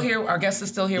 And we're still here. Our guest is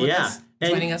still here with us,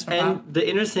 joining us for pop. And the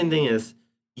interesting thing is,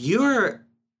 you're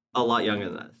a lot younger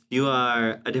than us. You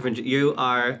are a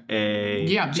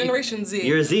Generation Z.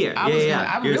 You're a Zer.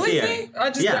 I'm really Z?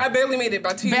 I barely made it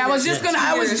by 2 years. I was just gonna.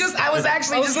 I was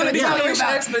actually just gonna tell you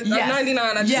about. I'm 99.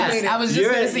 I just made it. I was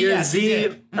just gonna say you're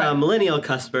Z, millennial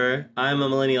cusper. I'm a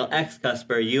millennial X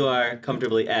cusper. You are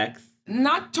comfortably X.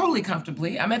 Not totally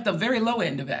comfortably. I'm at the very low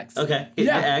end of X. Okay.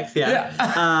 X,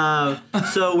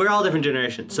 so we're all different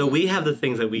generations. So we have the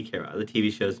things that we care about, the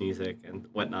TV shows, music, and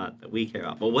whatnot that we care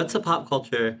about. But what's the pop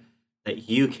culture that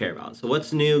you care about? So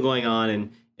what's new going on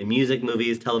in music,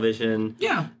 movies, television,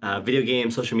 video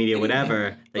games, social media,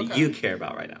 whatever, that you care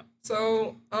about right now?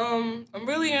 So I'm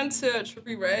really into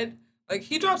Trippie Redd. Like,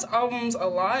 he drops albums a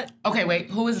lot. Okay, wait.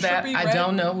 Who is that? I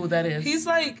don't know who that is. He's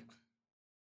like...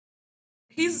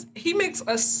 he makes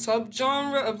a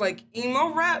subgenre of like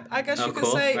emo rap, I guess you could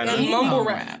cool. say, Right and on. mumble Emo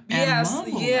rap. rap. Yes, And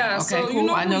mumble yeah. rap. So Okay, you cool.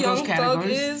 know I who know those Young Thug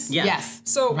categories. is? Yeah. Yes.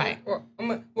 So right. well,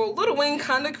 Lil Wayne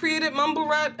kind of created mumble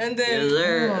rap, and then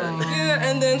Yeah. yeah,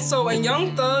 and then so and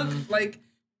Young Thug like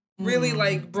really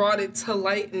like brought it to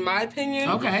light, in my opinion.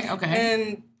 Okay.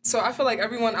 And so I feel like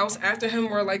everyone else after him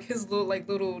were like his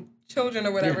little children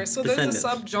or whatever. Yeah, So there's a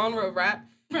descendants. subgenre of rap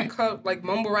Right. called like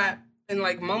mumble rap and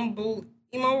like mumble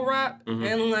emo rap,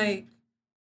 and like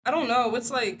I don't know, it's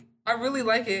like I really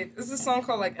like it. It's a song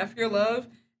called like F Your Love,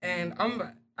 and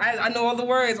I know all the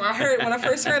words. I heard when I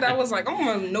first heard it, I was like, I'm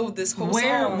gonna know this whole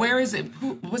song. Where is it?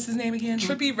 What's his name again?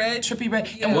 Trippie Redd. Trippie Redd.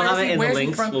 Yeah. And We'll where have is it he? in the Where's he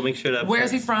links. from? We'll make sure to. Where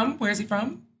is he from? Where is he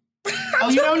from? Oh,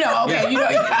 you don't know. Okay, you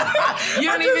don't. You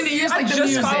don't even. You just I like the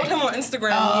just music. followed him on Instagram.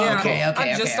 Oh, yeah. okay,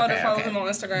 I just started following okay. him on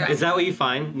Instagram. Is that what you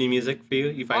find? New music for you?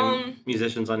 You find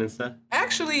musicians on Insta?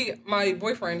 Actually, my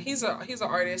boyfriend, he's an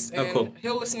artist, and cool.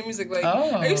 he'll listen to music. Like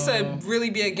Oh. I used to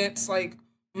really be against like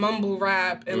mumble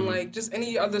rap and like just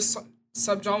any other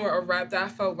subgenre of rap that I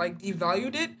felt like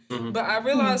devalued it. But I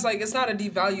realized like it's not a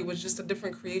devalue; it's just a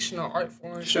different creation or art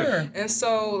form. Sure. And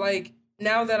so like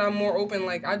now that I'm more open,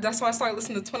 like that's why I started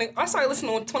listening to I started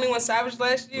listening to 21 Savage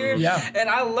last year. Yeah. And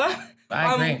I love.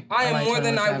 I agree. I am like more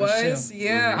than 21 I Savage, was. too.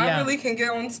 Yeah, Yeah. I really can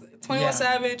get on 21 Yeah.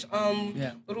 Savage,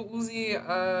 Yeah. Little Uzi,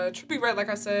 Trippie Redd, like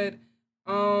I said.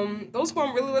 Those who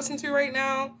I'm really listening to right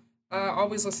now,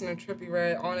 always listen to Trippie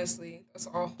Redd, honestly. That's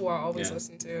all who I always Yeah.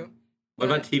 listen to. What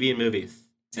about TV and movies?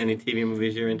 Any TV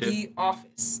movies you're into? The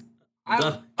Office.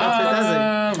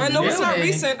 Fantastic. I know it's not Really?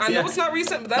 recent. I know Yeah. it's not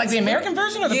recent, but that's Like the American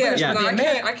version or the Yeah, British? Yeah. no,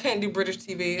 The I can't do British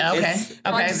TV. Okay, It's-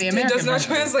 okay, the It American does not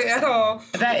version. translate at all.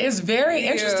 That is very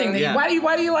interesting. Yeah. Why do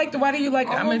you like?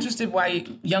 I'm interested. Why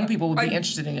young people would be I-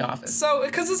 interested in The Office? So,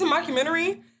 because it's a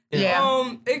mockumentary,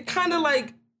 Yeah. it kind of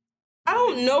like, I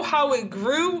don't know how it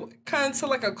grew kind of to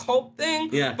like a cult thing,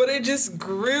 Yeah. but it just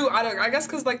grew. I guess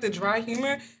because like the dry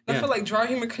humor, I Yeah. feel like dry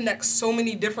humor connects so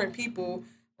many different people.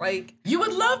 Like, You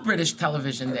would love British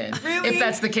television then. Really? If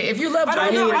that's the case. If you love I dry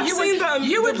don't know. humor, I've seen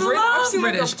you would I've love seen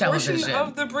like British a portion television.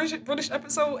 of the British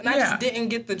episode, and I Yeah. just didn't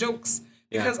get the jokes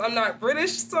Yeah. because I'm not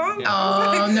British. So I'm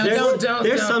Oh, no, don't.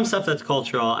 There's some stuff that's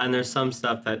cultural, and there's some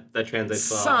stuff that translates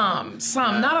well.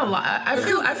 Some, not a lot. I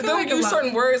feel they'll like a use lot.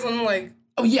 certain words, and I'm like,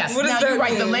 Oh yes, What does now that you're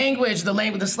right. The mean? language,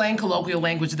 the slang, colloquial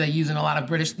language they use in a lot of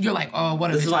British. You're like, oh, what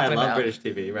are This they is why I talking love about? British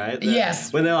TV, right?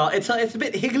 Yes. When they're all, it's a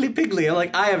bit higgly-piggly. I'm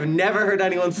like, I have never heard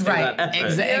anyone say Right, that. ever.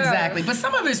 exactly. But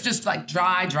some of it's just like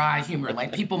dry humor,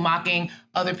 like people mocking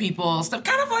other people, stuff.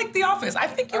 Kind of like The Office. I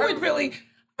think you would really.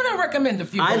 I'm gonna recommend a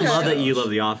few. I British love that shows. you love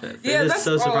The Office. yeah, it is that's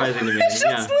so all. surprising to me. That's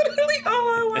Yeah. literally all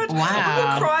I watch. I'm Wow.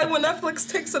 gonna cry when Netflix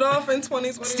takes it off in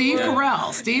 2020. Steve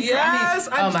Carell. Steve. Yes,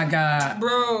 I mean, oh my God.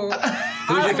 bro.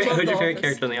 Who's your favorite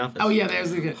character in The Office? Oh yeah,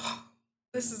 there's a good.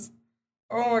 This is,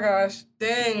 oh my gosh,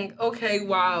 dang. Okay,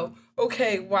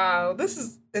 wow. This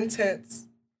is intense.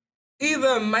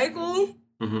 Either Michael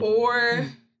Mhm. or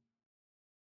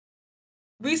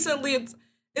recently it's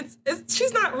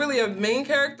she's not really a main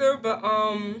character, but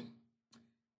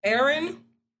Erin.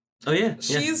 Oh yeah.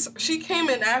 She came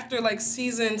in after like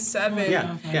season 7.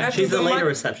 Yeah. Okay. Yeah. After She's the the later Mi-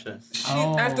 receptionist. She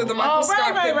after the Michael Oh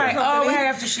Scott right. Paper Oh Company. right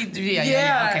after she.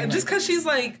 Yeah. Okay, just because she's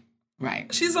like.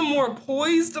 right. She's a more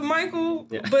poised Michael,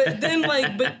 Yeah. but then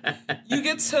but you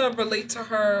get to relate to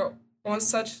her on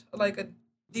such like a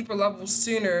deeper level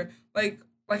sooner. Like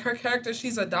her character,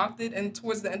 she's adopted, and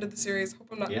towards the end of the series, hope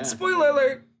I'm not Yeah. spoiler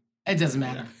alert. It doesn't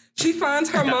matter. She finds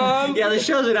her mom. Yeah, the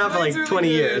show's been out for like It's really 20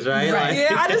 good. years, right? Right. Like-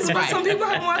 Yeah, I just Right. some people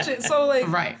haven't watched it, so like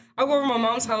Right. I'll go over to my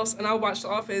mom's house and I'll watch The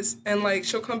Office, and like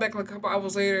she'll come back like a couple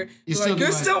hours later. You Like,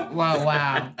 you're still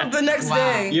Wow. the next Wow.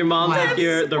 day. Your mom's Wow. like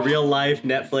the real life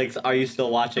Netflix. Are you still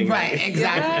watching? Right. Exactly.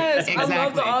 Yes, Exactly. I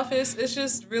love The Office. It's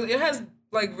just really, it has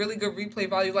like really good replay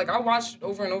value. Like I watched it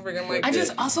over and over again. Like I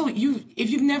just also have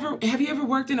you ever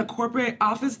worked in a corporate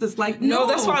office that's like No,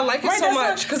 that's why I like it so that's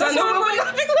much, 'cause I that's know why it would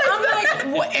not be like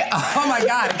I'm like, what? Oh my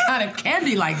God, it kind of can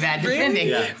be like that depending.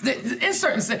 Yeah. In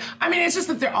certain, I mean, it's just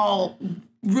that they're all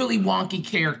really wonky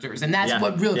characters, and that's Yeah.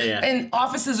 what really. Yeah, yeah. And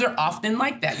offices are often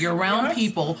like that. You're around Yes.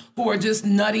 people who are just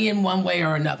nutty in one way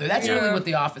or another. That's really Yeah. what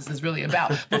The Office is really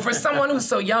about. But for someone who's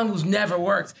so young, who's never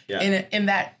worked Yeah. in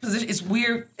that position, it's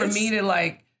weird for me to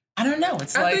like. I don't know.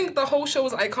 It's I like think the whole show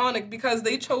is iconic because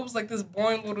they chose like this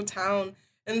boring little town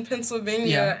in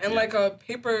Pennsylvania Yeah. and like a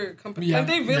paper company. Yeah. Like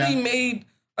they really Yeah. made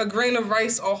a grain of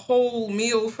rice a whole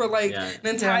meal for like Yeah. an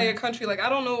entire Yeah. country. Like I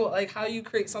don't know like how you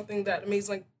create something that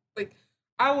amazing. Like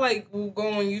I like will go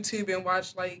on YouTube and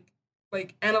watch like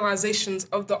analyzations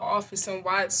of The Office and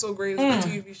why it's so great as a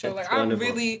TV show. That's Like wonderful. I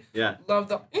really Yeah.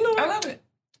 love I love it.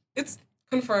 it's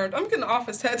confirmed. I'm getting an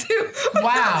office tattoo.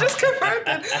 Wow. I just confirmed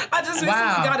it. I just recently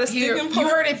got a stinging You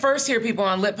heard it first here, people,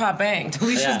 on Lip Pop Bang.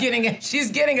 She's getting a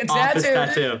Office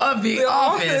tattoo of the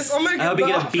office. I'm gonna I hope get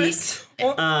you the get a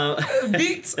office. beat.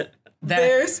 Beats.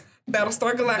 Bears.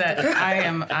 Battlestar Galactica. I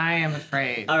am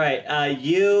afraid. All right,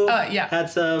 you had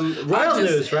some royal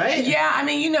news, right? Yeah, I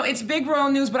mean, it's big royal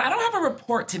news, but I don't have a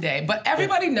report today. But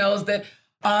everybody knows that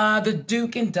the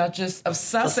Duke and Duchess of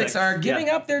Sussex are giving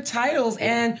up their titles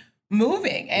and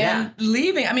moving and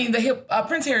leaving. I mean,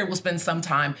 Prince Harry will spend some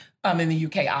time in the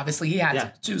UK. Obviously, he has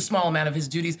too small amount of his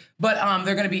duties, but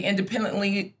they're going to be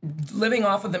independently living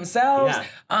off of themselves.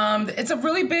 Yeah. It's a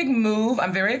really big move.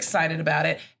 I'm very excited about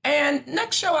it. And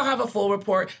next show, I'll have a full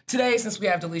report. Today, since we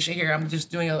have Delisha here, I'm just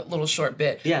doing a little short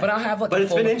bit. Yeah. But I'll have But a it's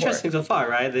full been report. interesting so far,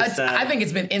 right? This, I think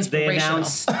it's been inspirational.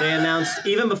 They announced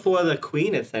even before the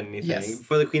Queen had said anything. Yes.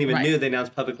 Before the Queen even Right. knew, they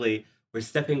announced publicly, we're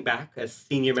stepping back as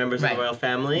senior members of the royal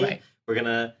family. Right. We're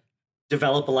gonna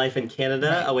develop a life in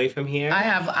Canada away from here.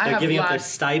 They're giving up their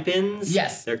stipends.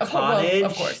 Yes. Their of cottage.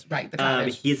 Of course. Right. The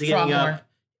cottage. He's giving up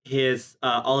his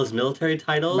all his military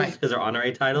titles Right. because they're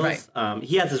honorary titles. Right.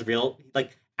 He has his real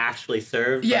actually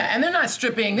served. Yeah, and they're not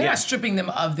stripping. They're not stripping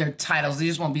them of their titles. They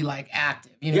just won't be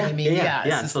active. You know what I mean? Yeah.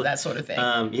 It's just that sort of thing.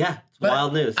 It's But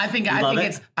wild news. I think I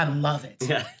love it.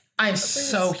 Yeah. I'm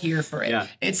so here for it. Yeah.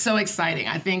 It's so exciting.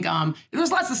 I think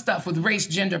there's lots of stuff with race,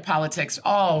 gender, politics,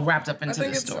 all wrapped up into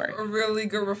the story. It's a really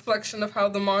good reflection of how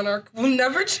the monarch will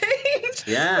never change.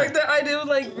 Yeah. Like the idea of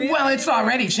really, Well, it's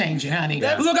already changing, honey.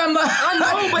 That's- Look, I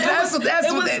know, but that's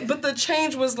what they, but the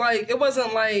change was it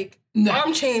wasn't No.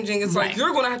 I'm changing. It's Right.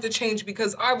 you're gonna have to change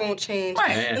because I won't change.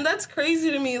 Right. Yeah. And that's crazy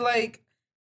to me. I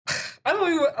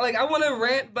don't even I want to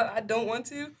rant, but I don't want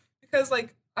to because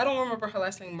I don't remember her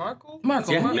last name. Markle.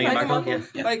 Markle. Yeah, Meghan Meghan Markle,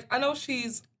 yeah. I know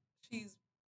she's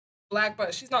black,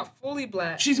 but she's not fully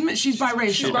black. She's biracial. She's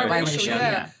biracial,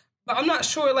 yeah. But I'm not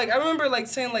sure. I remember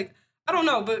saying I don't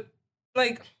know, but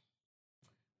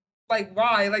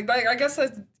why? I guess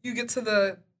you get to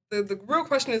the real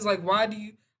question is why do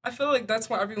you? I feel that's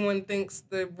why everyone thinks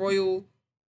the royals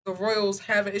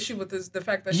have an issue with is the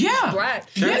fact that she's black.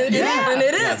 Sure. And it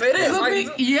is. It is. It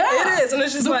is. And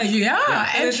it's just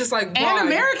and it's just why? and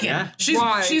American. Yeah.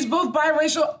 She's both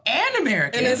biracial and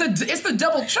American. And it's the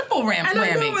double triple And I know,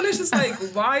 whammy. and it's just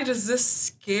why does this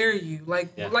scare you? And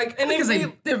Because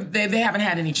they haven't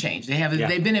had any change.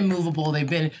 They've been immovable. They've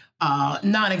been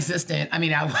non-existent. I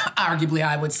mean, arguably,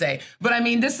 I would say. But I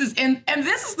mean, this is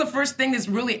this is the first thing that's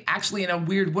really actually in a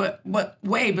weird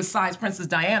way, besides Princess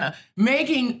Diana,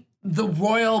 making the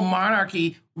royal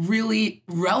monarchy really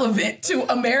relevant to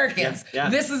Americans. Yeah.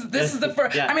 This is the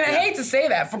first. Yeah. I mean, I hate to say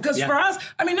that because Yeah. for us,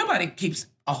 I mean, nobody keeps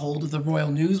a hold of the royal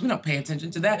news. We don't pay attention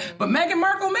to that. But Meghan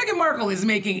Markle is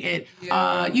making it,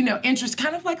 interest,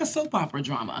 kind of like a soap opera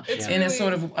drama in a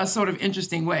sort of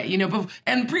interesting way.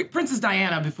 Princess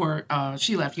Diana before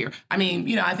she left here. I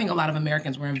mean, I think a lot of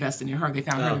Americans were invested in her. They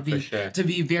found her to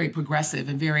be very progressive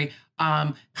and very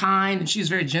kind, and she's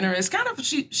very generous. Kind of,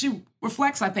 she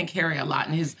reflects, I think, Harry a lot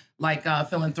in his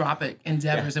philanthropic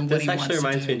endeavors and what he wants to do. This actually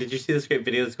reminds me. Did you see this great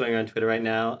video that's going on Twitter right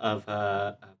now of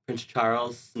Prince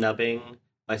Charles snubbing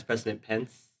Vice President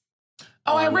Pence?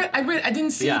 Oh, I read. I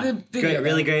didn't see the video. Great,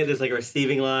 really great. There's a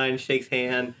receiving line. Shakes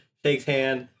hand.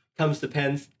 Comes to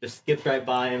Pence. Just skips right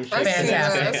by him.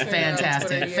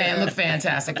 Fantastic. Look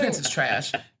fantastic. Prince is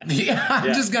trash. I'm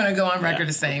just gonna go on record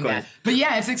as saying that. But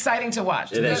yeah, it's exciting to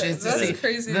watch. That's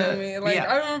crazy to me.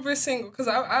 I remember seeing because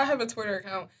I have a Twitter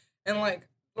account and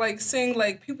seeing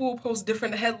people will post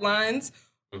different headlines.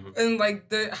 Mm-hmm. And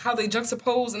how they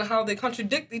juxtapose and how they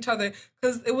contradict each other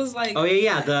because it was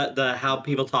the how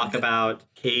people talk about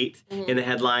Kate in the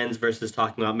headlines versus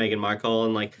talking about Meghan Markle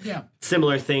and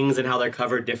similar things and how they're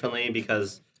covered differently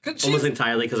because almost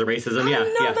entirely because of racism.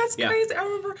 That's crazy. I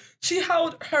remember she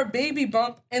held her baby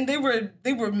bump and they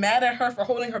were mad at her for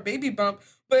holding her baby bump.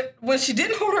 But when she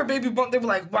didn't hold her baby bump, they were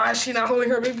like, "Why is she not holding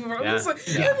her baby bump?" Yeah. It's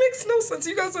that makes no sense.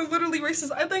 You guys are literally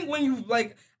racist. I think when you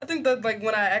I think that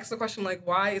when I ask the question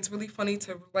why, it's really funny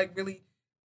to really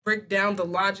break down the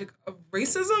logic of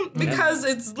racism because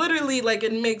it's literally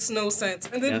it makes no sense.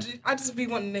 And then I just be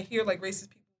wanting to hear racist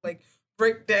people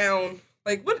break down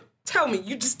what. Tell me,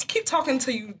 you just keep talking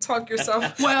until you talk yourself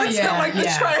into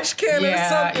the trash can or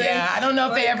something. Yeah, I don't know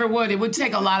if they ever would. It would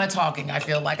take a lot of talking, I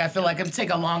feel like. It would take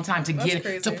a long time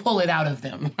to pull it out of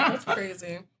them. That's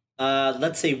crazy.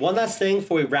 Let's see. One last thing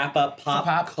before we wrap up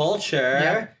pop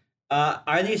culture. Yeah.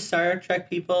 Are you Star Trek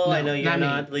people? No, I know you're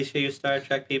not. me. Alicia, you Star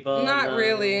Trek people? Not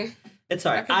really. It's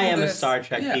all right. I am a Star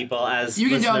Trek people, as you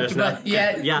can listeners know. You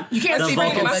can't the speak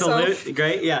Vulcan for myself. salute.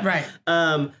 Great, yeah. Right.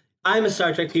 I'm a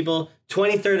Star Trek people.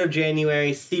 23rd of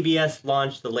January, CBS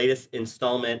launched the latest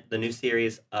installment, the new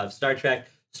series of Star Trek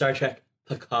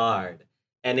Picard.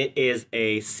 And it is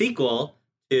a sequel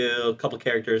to a couple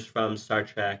characters from Star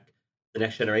Trek The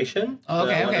Next Generation. Oh,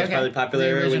 okay, the one that was probably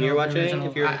popular when you were watching.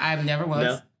 If you're, I've never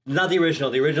was. No, not the original.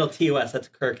 The original TOS, that's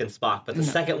Kirk and Spock. But the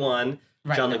second one,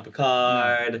 Jean-Luc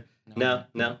Picard. No.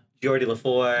 Geordi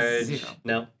LaForge. Zero.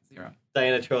 No. Zero.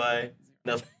 Diana Troy.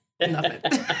 No. Nothing.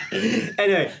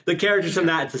 Anyway, the characters from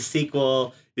that, it's a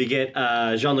sequel. You get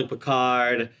Jean-Luc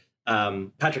Picard,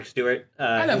 Patrick Stewart,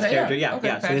 his character.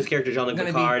 Okay, so his character, Jean-Luc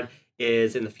Picard,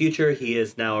 is in the future. He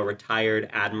is now a retired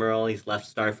admiral. He's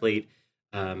left Starfleet.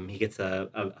 He gets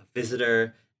a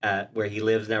visitor where he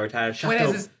lives now, retired.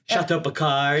 Chateau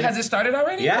Picard. Has it started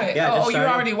already? Yeah. Oh, you're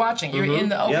already watching. You're in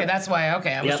the. Okay, that's why.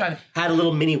 Okay, I was trying to. Had a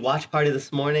little mini watch party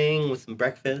this morning with some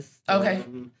breakfast. Okay.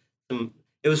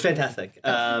 It was fantastic.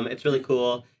 It's really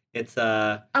cool. It's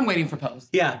I'm waiting for Pose.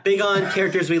 Yeah, big on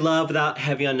characters we love without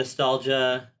heavy on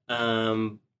nostalgia.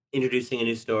 Introducing a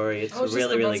new story. It's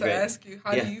really, really great. I was just about to ask you,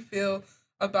 how do you feel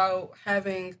about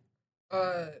having,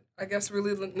 I guess,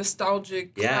 really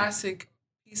nostalgic, classic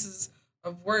pieces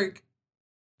of work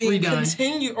being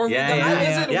continued or redone?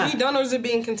 Is it redone or is it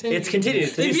being continued? It's continued.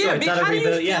 It's a new story. It's not a how do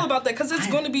rebuild. you feel about that? Because it's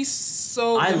going to be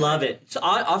so. I love it. So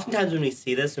oftentimes when we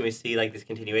see this, when we see like these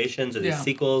continuations or these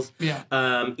sequels,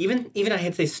 even I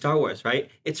had to say Star Wars, right?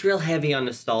 It's real heavy on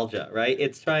nostalgia, right?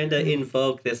 It's trying to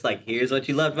invoke this like, here's what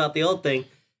you loved about the old thing,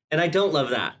 and I don't love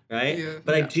that, right? Yeah.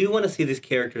 But I do want to see these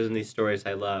characters and these stories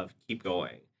I love keep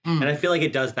going. And I feel like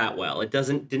it does that well. It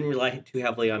didn't rely too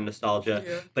heavily on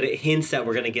nostalgia, but it hints that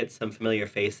we're going to get some familiar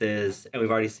faces, and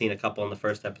we've already seen a couple in the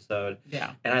first episode.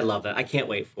 Yeah. And I love that. I can't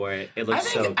wait for it. It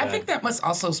looks so good. I think that must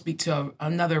also speak to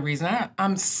another reason.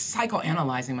 I'm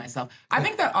psychoanalyzing myself. I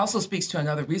think that also speaks to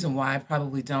another reason why I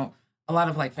probably don't, a lot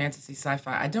of like fantasy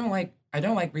sci-fi, I don't like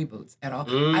reboots at all.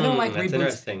 I don't like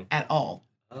reboots at all.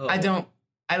 Oh. I don't.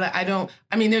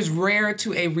 I mean, there's rare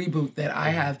to a reboot that I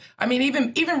have. I mean,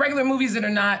 even regular movies that are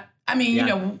not. I mean, you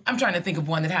know, I'm trying to think of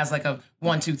one that has like a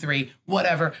 1, 2, 3,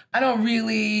 whatever. I don't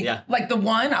really like the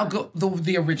one. I'll go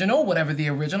the original, whatever the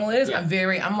original is. Yeah.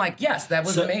 I'm like, yes, that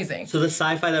was amazing. So the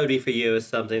sci-fi that would be for you is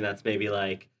something that's maybe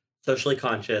like socially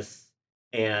conscious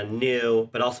and new,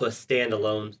 but also a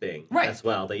standalone thing as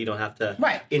well, that you don't have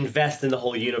to invest in the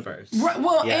whole universe. Right.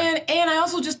 Well, and I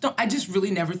also just don't. I just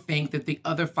really never think that the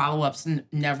other follow-ups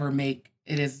never make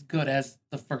it as good as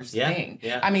the first thing.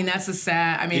 Yeah. I mean, that's a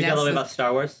sad. I mean, you that's a little bit about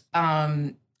Star Wars.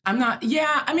 I'm not.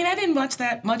 Yeah. I mean, I didn't watch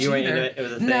that much you either. Into it. It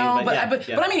was a thing, no, but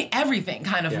I mean everything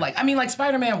kind of like. I mean, like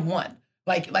Spider-Man 1.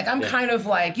 Like I'm kind of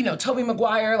like, you know, Tobey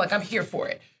Maguire. Like I'm here for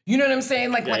it. You know what I'm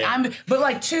saying? Like I'm, but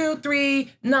like 2,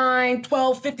 3, 9,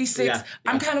 12, 56,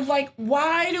 I'm kind of like,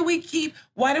 why do we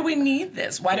need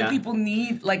this? Why do people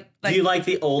need like? Do you like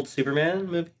the old Superman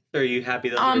movie? Or are you happy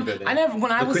that they're rebooting? I never,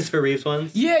 when I was Christopher Reeves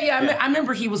ones? Yeah. I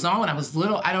remember he was on when I was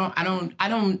little.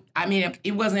 I mean,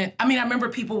 it wasn't, I remember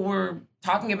people were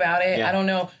talking about it. I don't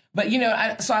know. But, you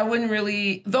know, so I wouldn't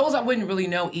really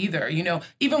know either. You know,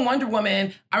 even Wonder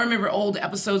Woman, I remember old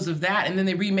episodes of that, and then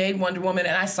they remade Wonder Woman,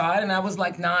 and I saw it, and I was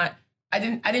like, I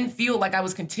didn't feel like I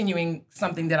was continuing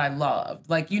something that I loved.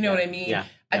 Like, you know what I mean? Yeah.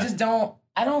 I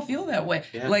don't feel that way.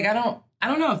 Yeah. Like, I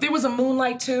don't know. If there was a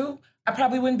Moonlight 2, I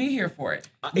probably wouldn't be here for it.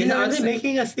 Are they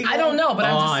making a sequel? I don't know, but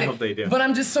I'm just saying. I hope they do. But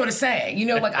I'm just sort of saying, you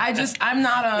know, like I'm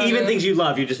not a. Even things you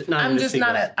love, you're just not. I'm just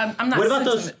not a. I'm not. What about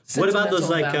those? What about those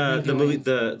like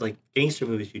the like gangster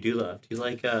movies you do love? Do you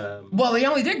like? Well, they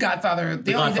only did Godfather.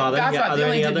 They only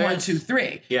did 1, 2,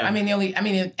 3. Yeah.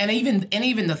 And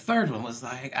even the third one was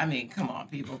like, come on,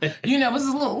 people. You know, I was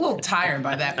a little tired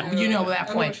by that. You know, at that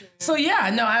point. So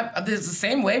yeah, no, there's the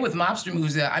same way with mobster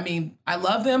movies. I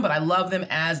love them, but I love them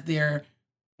as their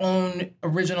own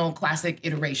original classic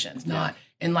iterations, not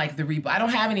in like the reboot. I don't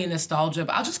have any nostalgia,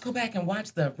 but I'll just go back and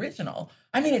watch the original.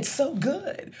 I mean, it's so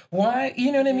good. Why?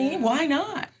 You know what I mean? Why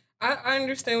not? I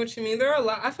understand what you mean. There are a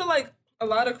lot. I feel like a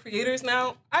lot of creators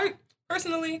now. I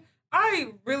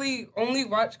really only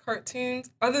watch cartoons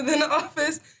other than The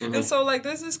Office, and so like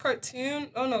there's this cartoon.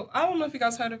 Oh no, I don't know if you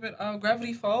guys heard of it.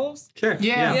 Gravity Falls. Sure.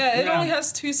 Yeah. It only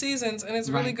has 2 seasons, and it's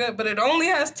really good. But it only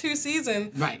has 2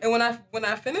 seasons. Right. And when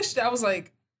I finished it, I was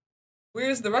like,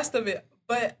 where's the rest of it?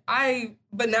 But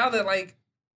now that like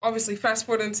obviously fast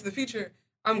forward into the future,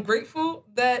 I'm grateful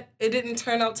that it didn't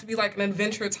turn out to be like an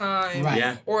Adventure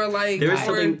Time, or like there's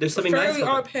something nice Fairly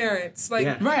Odd Parents,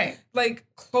 like like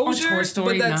closure, Toy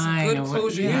Story but that's 9 good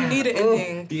closure. You need an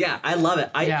ending. Yeah, I love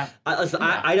it.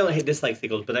 I don't dislike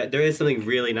sequels, but there is something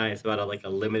really nice about a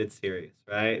limited series,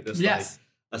 right? Just like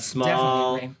a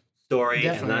small story,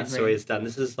 Definitely and that agree. story is done.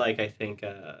 This is like, I think,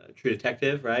 True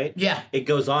Detective, right? Yeah. It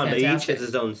goes on, but Fantastic. each is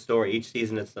its own story. Each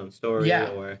season its own story. Yeah.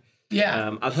 Or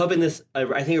Yeah. I was hoping this.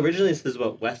 I think originally this is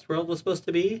what Westworld was supposed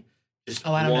to be. Just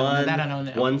Oh, I don't know. That I don't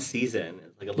know. one season.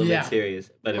 It's like a limited Yeah. series,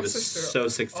 but it My was sister so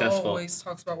successful. Always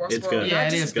talks about Westworld. It's good. And Yeah, I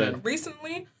it just is good.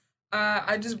 Recently,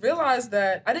 I just realized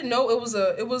that I didn't know it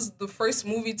was the first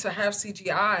movie to have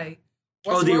CGI.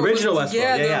 Oh, the original Westworld. Yeah,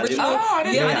 Yeah, the yeah. original. Oh, I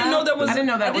didn't know I that. didn't know that was. I didn't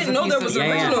know that I was didn't a know that piece was of- Yeah,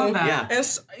 yeah. original. I love Yeah. that.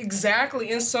 And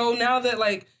exactly. And so now that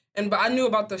but I knew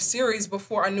about the series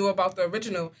before I knew about the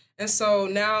original. And so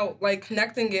now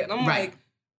connecting it, and I'm Right. like,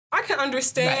 I can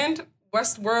understand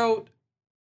Westworld,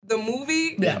 the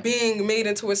movie Yeah. being made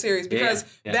into a series because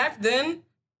yeah. back then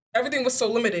everything was so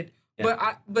limited.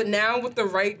 Yeah. But now with the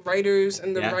right writers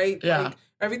and the Yeah. right Yeah.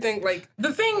 everything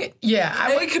The thing, yeah,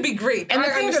 it could be great. And the I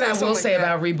thing that I understand will something say like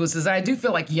that. about reboots is that I do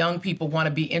feel like young people want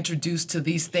to be introduced to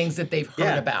these things that they've heard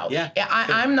Yeah, about. yeah.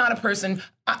 I'm not a person.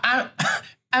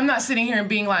 I'm not sitting here and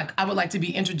being like, I would like to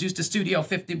be introduced to Studio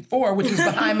 54, which is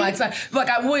behind my time. Like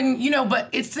I wouldn't, but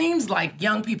it seems like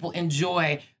young people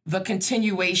enjoy the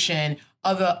continuation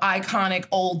of the iconic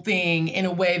old thing in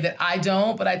a way that I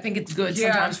don't, but I think it's good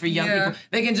Yeah, sometimes for young yeah. people.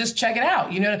 They can just check it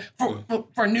out.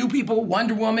 For new people,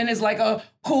 Wonder Woman is like a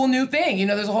cool new thing.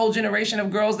 There's a whole generation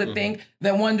of girls that think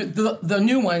that the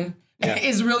new one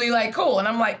is really like cool. And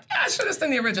I'm like, yeah, I should have seen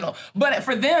the original. But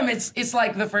for them, it's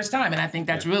like the first time. And I think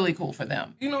that's really cool for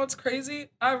them. You know what's crazy?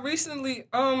 I recently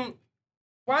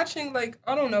watching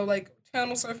I don't know,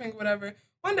 channel surfing, whatever.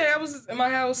 One day I was just in my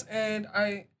house and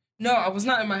I was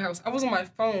not in my house. I was on my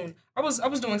phone. I was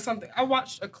doing something. I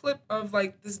watched a clip of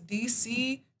this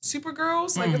DC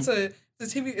Supergirls. It's a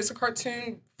TV, it's a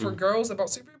cartoon for girls about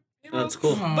superheroes. Oh, that's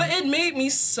cool. But it made me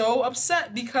so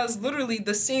upset because literally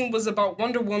the scene was about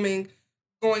Wonder Woman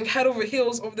going head over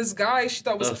heels over this guy she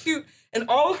thought was cute, and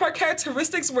all her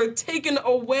characteristics were taken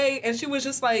away, and she was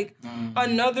just like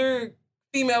another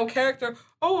female character.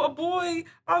 Oh, a boy,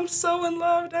 I'm so in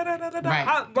love. Da, da, da, da, da.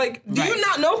 Right. Do you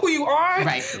not know who you are?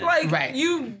 Right. Right.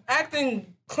 You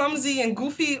acting clumsy and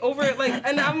goofy over it.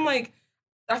 And I'm like,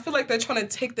 I feel like they're trying to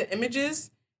take the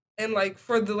images and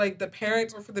for the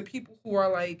parents or for the people who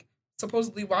are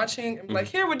supposedly watching and be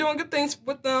here, we're doing good things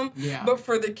with them. Yeah. But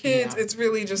for the kids, it's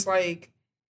really just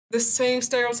the same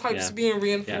stereotypes being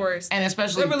reinforced. And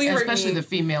especially That really hurt me. the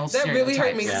female That really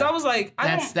hurt me because Yeah. I was like,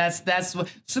 That's what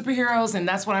superheroes, and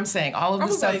that's what I'm saying. All of I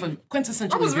this was stuff like- are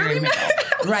quintessentially I was very really male. mad.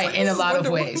 I was Right, like, in a this is lot of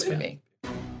Wonder ways Woman. for me.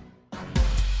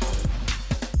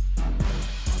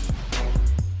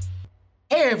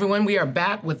 Hey everyone, we are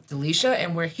back with Delisha,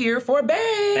 and we're here for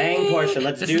Bang. Bang portion.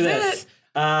 Let's do is this. it.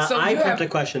 I you prepped have- a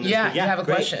question this yeah, week. you have a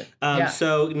great. question. Yeah.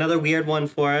 So another weird one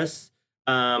for us.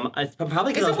 It's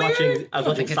probably because Is I it was watching weird? I don't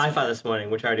watching think it's sci-fi this morning,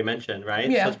 which I already mentioned, right?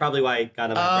 Yeah. So that's probably why it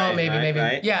got on my Oh, brain.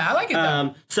 Right? Yeah, I like it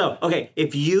though. So, okay,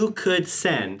 if you could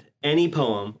send any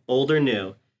poem, old or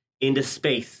new, into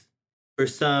space for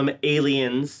some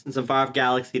aliens in some far-off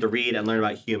galaxy to read and learn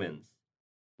about humans,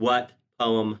 what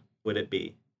poem would it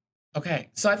be? Okay,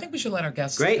 so I think we should let our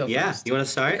guests Great, go yeah. first. You want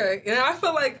to start? Okay, I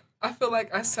feel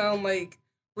like I sound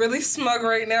really smug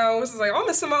right now. It's just I'm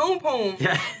missing my own poem.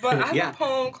 Yeah. But I have Yeah. a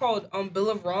poem called Bill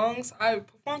of Wrongs. I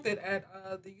performed it at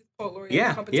the Youth Poet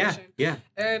Laureate competition. Yeah.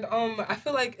 And I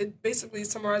feel like it basically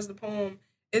summarized the poem.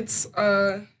 It's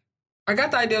I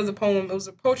got the idea of the poem. It was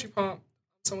a poetry prompt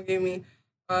someone gave me.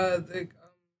 A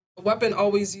weapon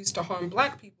always used to harm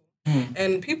Black people.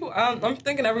 And people, I'm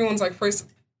thinking everyone's first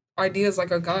idea is a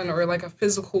gun or a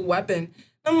physical weapon.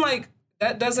 And I'm like,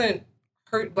 that doesn't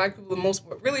hurt Black people the most.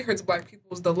 What really hurts Black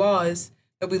people is the laws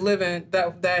that we live in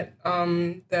that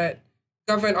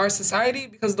govern our society,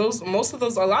 because a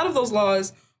lot of those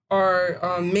laws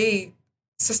are made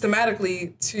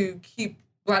systematically to keep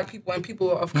Black people and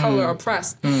people of color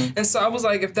oppressed. And so I was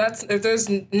like, if there's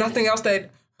nothing else that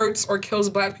hurts or kills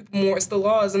Black people more, it's the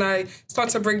laws. And I start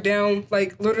to break down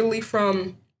literally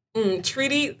from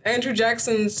Andrew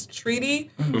Jackson's treaty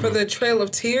for the Trail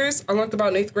of Tears. I learned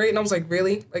about in 8th grade, and I was like,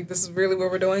 really? This is really what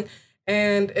we're doing?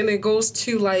 And it goes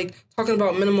to talking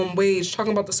about minimum wage,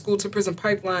 talking about the school to prison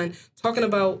pipeline, talking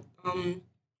about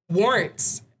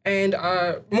warrants. And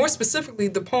more specifically,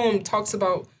 the poem talks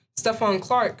about Stephon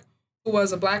Clark, who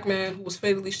was a Black man who was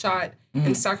fatally shot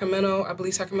in Sacramento, I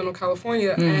believe Sacramento,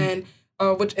 California. And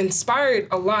what inspired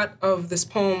a lot of this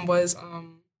poem was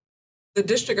the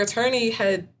district attorney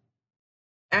had,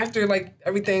 after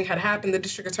everything had happened, the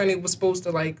district attorney was supposed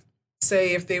to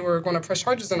say if they were going to press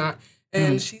charges or not.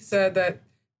 And she said that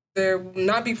there will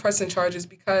not be pressing charges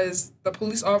because the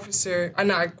police officer,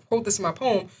 I quote this in my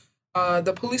poem,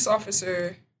 the police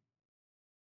officer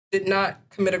did not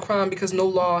commit a crime because no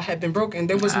law had been broken.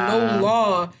 There was no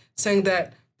law saying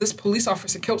that this police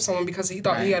officer killed someone because he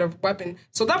thought he had a weapon.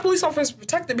 So that police officer is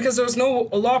protected because there was no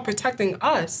law protecting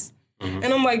us. And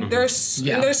I'm like, there's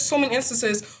so many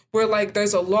instances where like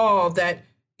there's a law that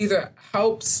either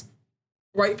helps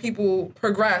white people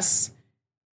progress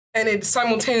and it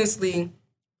simultaneously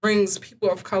brings people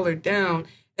of color down.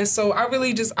 And so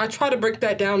I try to break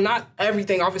that down. Not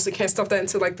everything, obviously can't stuff that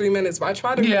into like 3 minutes, but I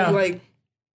try to really like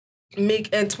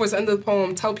and towards the end of the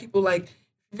poem, tell people like,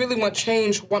 if you really want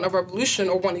change, want a revolution,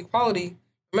 or want equality,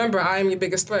 remember, I am your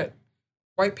biggest threat.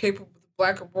 White paper with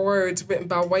black words written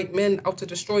by white men out to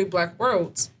destroy black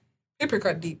worlds. Paper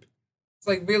cut deep. It's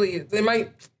like really, they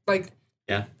might like,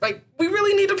 like we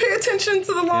really need to pay attention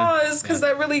to the laws because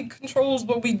that really controls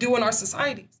what we do in our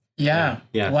societies. Yeah.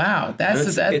 Wow.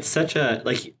 It's such a,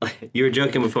 like, you were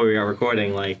joking before we got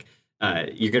recording, like,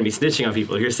 you're going to be snitching on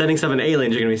people. If you're sending stuff into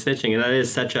aliens, you're going to be snitching. And that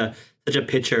is such a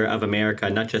picture of America,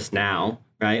 not just now,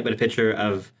 right? But a picture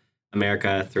of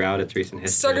America throughout its recent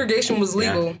history. Segregation was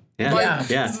legal. Think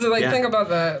about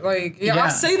that. Like, I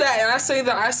say that, and I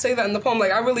say that in the poem.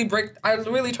 Like, I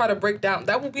really try to break down.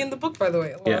 That will be in the book, by the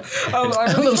way. A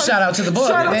little shout out to the book.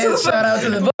 Shout out to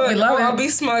the book. We love it. I'll be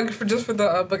smug for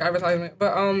the book advertisement.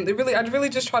 But I really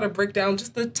just try to break down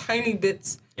just the tiny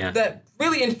bits that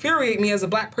really infuriate me as a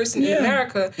black person in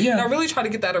America. Yeah. And I really try to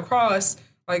get that across,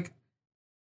 like,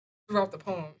 throughout the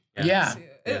poem.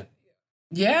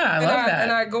 Yeah, I love that.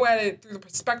 And I go at it through the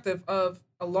perspective of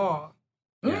a law.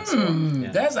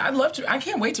 I'd love to. I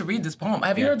can't wait to read this poem.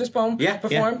 Have you heard this poem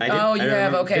performed? I did. Oh, you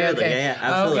have. Okay. Yeah,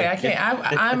 absolutely. Okay,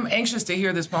 I'm anxious to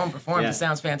hear this poem performed. It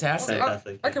sounds fantastic.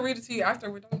 I can read it to you after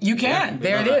we're done. You can.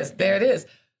 There it is.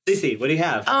 Cece, what do you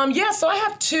have? So I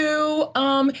have two.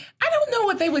 I don't know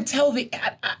what they would tell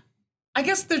I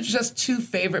guess there's just two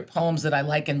favorite poems that I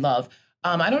like and love.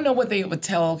 I don't know what they would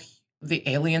tell the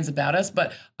aliens about us,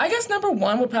 but I guess number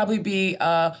one would probably be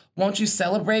Won't You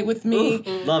Celebrate With Me?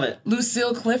 Love it.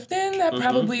 Lucille Clifton, that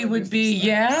probably would be,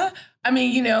 I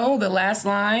mean, the last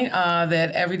line,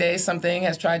 that every day something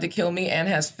has tried to kill me and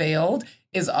has failed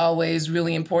is always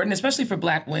really important, especially for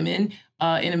Black women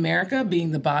in America,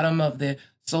 being the bottom of the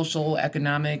social,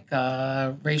 economic,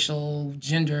 racial,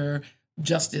 gender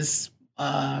justice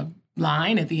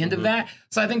line at the end of that.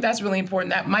 So I think that's really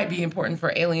important. That might be important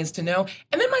for aliens to know.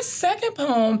 And then my second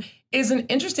poem is an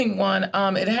interesting one.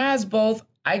 It has both,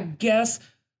 I guess,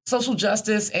 social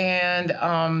justice and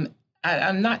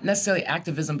I'm not necessarily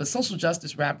activism, but social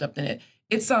justice wrapped up in it.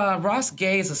 It's Ross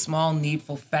Gay's A Small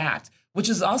Needful Fact, which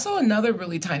is also another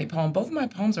really tiny poem. Both of my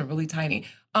poems are really tiny.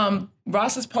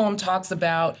 Ross's poem talks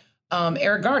about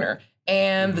Eric Garner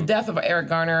and the death of Eric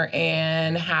Garner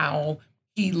and how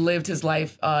he lived his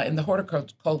life in the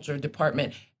horticulture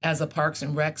department as a Parks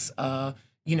and Recs,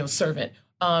 servant,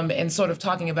 and sort of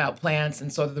talking about plants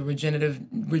and sort of the regenerative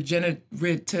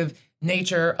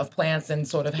nature of plants and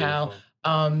sort of how,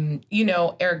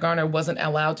 Eric Garner wasn't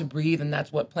allowed to breathe, and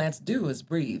that's what plants do is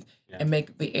breathe and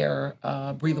make the air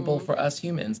breathable for us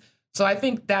humans. So I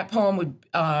think that poem would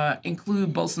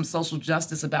include both some social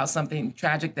justice about something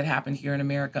tragic that happened here in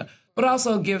America, but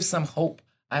also give some hope.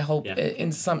 I hope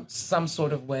in some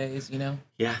sort of ways,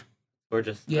 Yeah,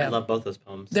 gorgeous. Yeah. I love both those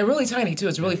poems. They're really tiny too.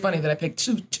 It's really funny that I picked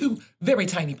two very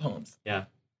tiny poems. Yeah,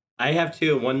 I have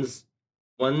two. One's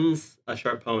a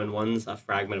short poem and one's a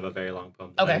fragment of a very long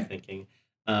poem. That I'm thinking.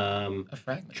 A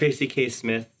fragment. Tracy K.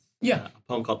 Smith. Yeah. A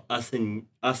poem called Us and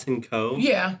Co.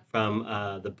 Yeah. From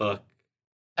the book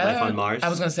Life on Mars. I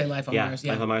was going to say Life on Mars.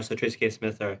 Yeah. Life on Mars. So Tracy K.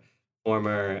 Smith, our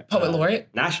former poet laureate,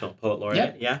 national poet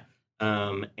laureate. Yep. Yeah.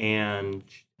 And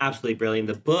absolutely brilliant.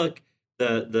 The book,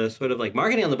 the sort of like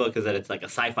marketing on the book is that it's like a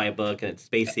sci-fi book and it's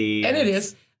spacey. And it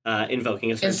is.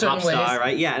 Invoking a certain pop star,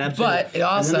 right? Yeah, and absolutely. But it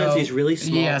also... And then there's these really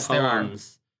small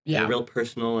poems. Yeah. They're real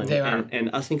personal. And, they are.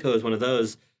 And Us and Co. is one of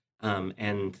those.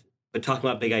 But talking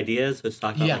about big ideas, so it's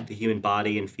talking about like the human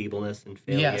body and feebleness and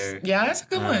failure. Yes. Yeah, that's a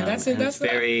good one. That's it. That's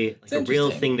very like a real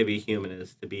thing to be human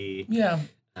is to be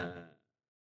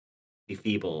be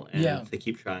feeble and to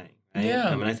keep trying. Right?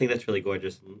 Yeah. And I think that's really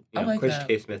gorgeous. And, I like Chris that.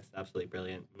 K. Smith's absolutely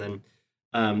brilliant. And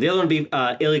then the other one would be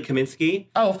Ilya Kaminsky.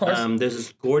 Oh, of course. There's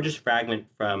this gorgeous fragment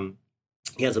from,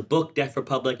 he has a book, Deaf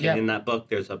Republic, and in that book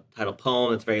there's a title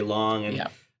poem that's very long, and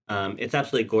it's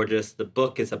absolutely gorgeous. The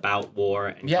book is about war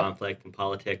and conflict and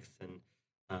politics, and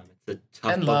it's a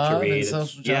tough and book love to read. and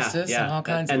social justice and all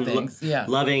kinds of things.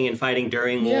 Loving and fighting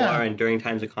during war and during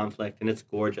times of conflict, and it's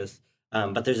gorgeous.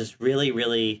 But there's this really,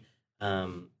 really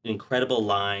incredible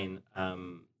line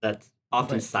that's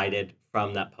often cited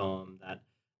from that poem that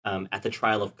at the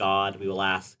trial of God, we will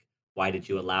ask, why did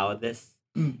you allow this?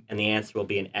 And the answer will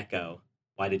be an echo.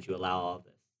 Why did you allow all of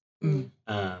this?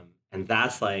 And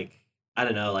that's like, I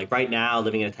don't know, like right now,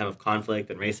 living in a time of conflict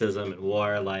and racism and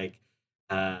war, like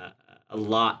saying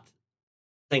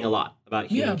a lot about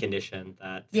human condition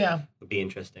that would be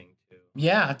interesting to.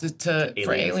 Yeah,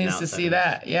 for aliens to see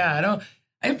that. Yeah,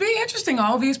 it'd be interesting,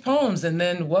 all these poems, and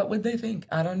then what would they think?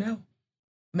 I don't know.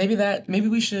 Maybe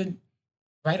we should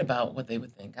write about what they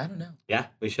would think. I don't know. Yeah,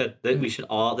 we should. We should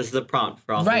all, this is a prompt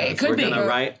for all right, of us. It could We're be. going to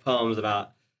write poems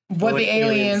about what the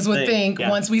aliens would think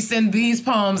once we send these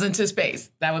poems into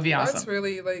space. That would be awesome. That's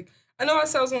really like, I know I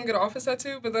said I was going to get an office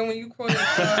tattoo, but then when you quoted,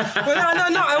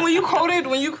 and when you quoted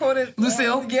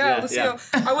Lucille, Lucille,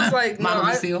 I was like,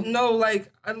 Lucille.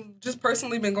 I've just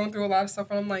personally been going through a lot of stuff,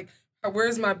 and I'm like,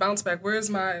 where's my bounce back? Where's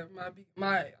my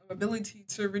ability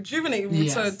to rejuvenate,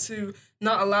 to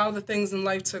not allow the things in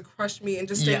life to crush me and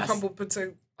just stay humble, but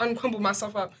to uncrumble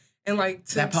myself up. And like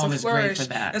to that poem to is flourish. great for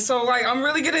that. And so like I'm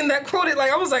really getting that quoted.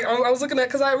 Like I was looking at,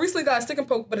 because I recently got a stick and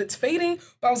poke, but it's fading.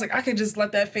 But I was like, I could just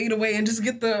let that fade away and just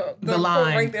get the line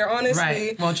quote right there. Honestly,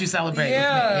 right? Won't you celebrate with me?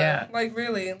 Yeah, like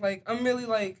really, like I'm really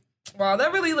like, wow,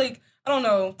 that really like, I don't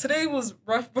know. Today was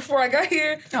rough before I got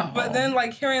here, but then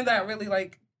like hearing that really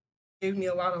like gave me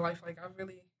a lot of life. Like I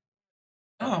really.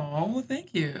 Oh, well,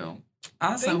 thank you.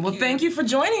 Awesome. Thank you for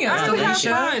joining us. I really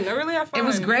had fun. It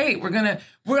was great. We're gonna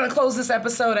close this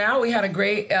episode out. We had a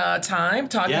great time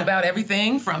talking about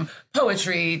everything from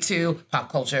poetry to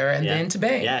pop culture and then to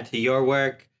Bang. Yeah, to your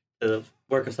work, to the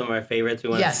work of some of our favorites we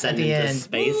want to send into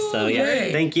space. Ooh, so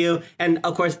thank you. And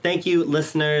of course, thank you,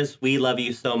 listeners. We love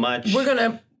you so much. We're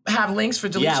gonna have links for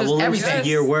Delicious we'll everything. Link to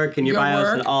your work and your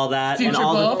bios and all that. Future and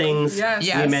all book. the things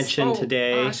we mentioned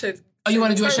today. Oh, you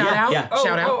want to do a shout out? Yeah.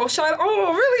 Shout out.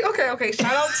 Oh, really? Okay.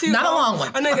 Shout out to not a long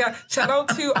one. Shout out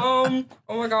to oh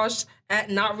my gosh, at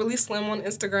Not Really Slim on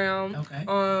Instagram. Okay.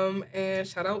 And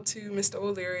shout out to Mr.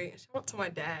 O'Leary. And shout out to my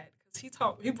dad,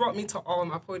 because he brought me to all of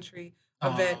my poetry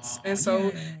events. And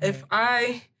so if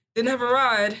I didn't have a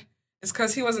ride, it's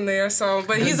because he wasn't there. So,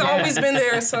 but he's always been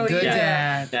there. So Good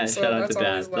dad. Yeah, so shout out to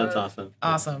dad. That's awesome.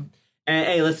 Awesome. And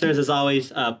hey, listeners, as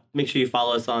always, make sure you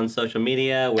follow us on social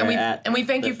media. And we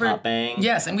thank you for Bang.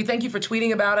 Yes, and we thank you for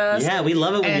tweeting about us. Yeah, we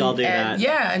love it when y'all do that.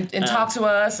 Yeah, and talk to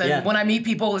us. And when I meet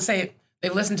people that say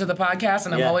they've listened to the podcast,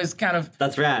 and I'm always kind of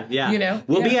that's rad. Yeah, you know,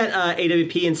 we'll be at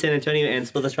AWP in San Antonio and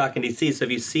Spill This Rock in DC. So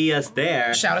if you see us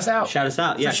there, shout us out.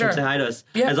 Yeah, come say hi to us.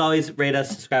 As always, rate us,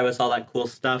 subscribe us, all that cool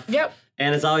stuff. Yep.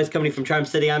 And as always, coming from Charm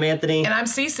City, I'm Anthony. And I'm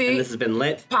Cece. And this has been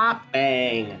Lit Pop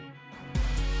Bang.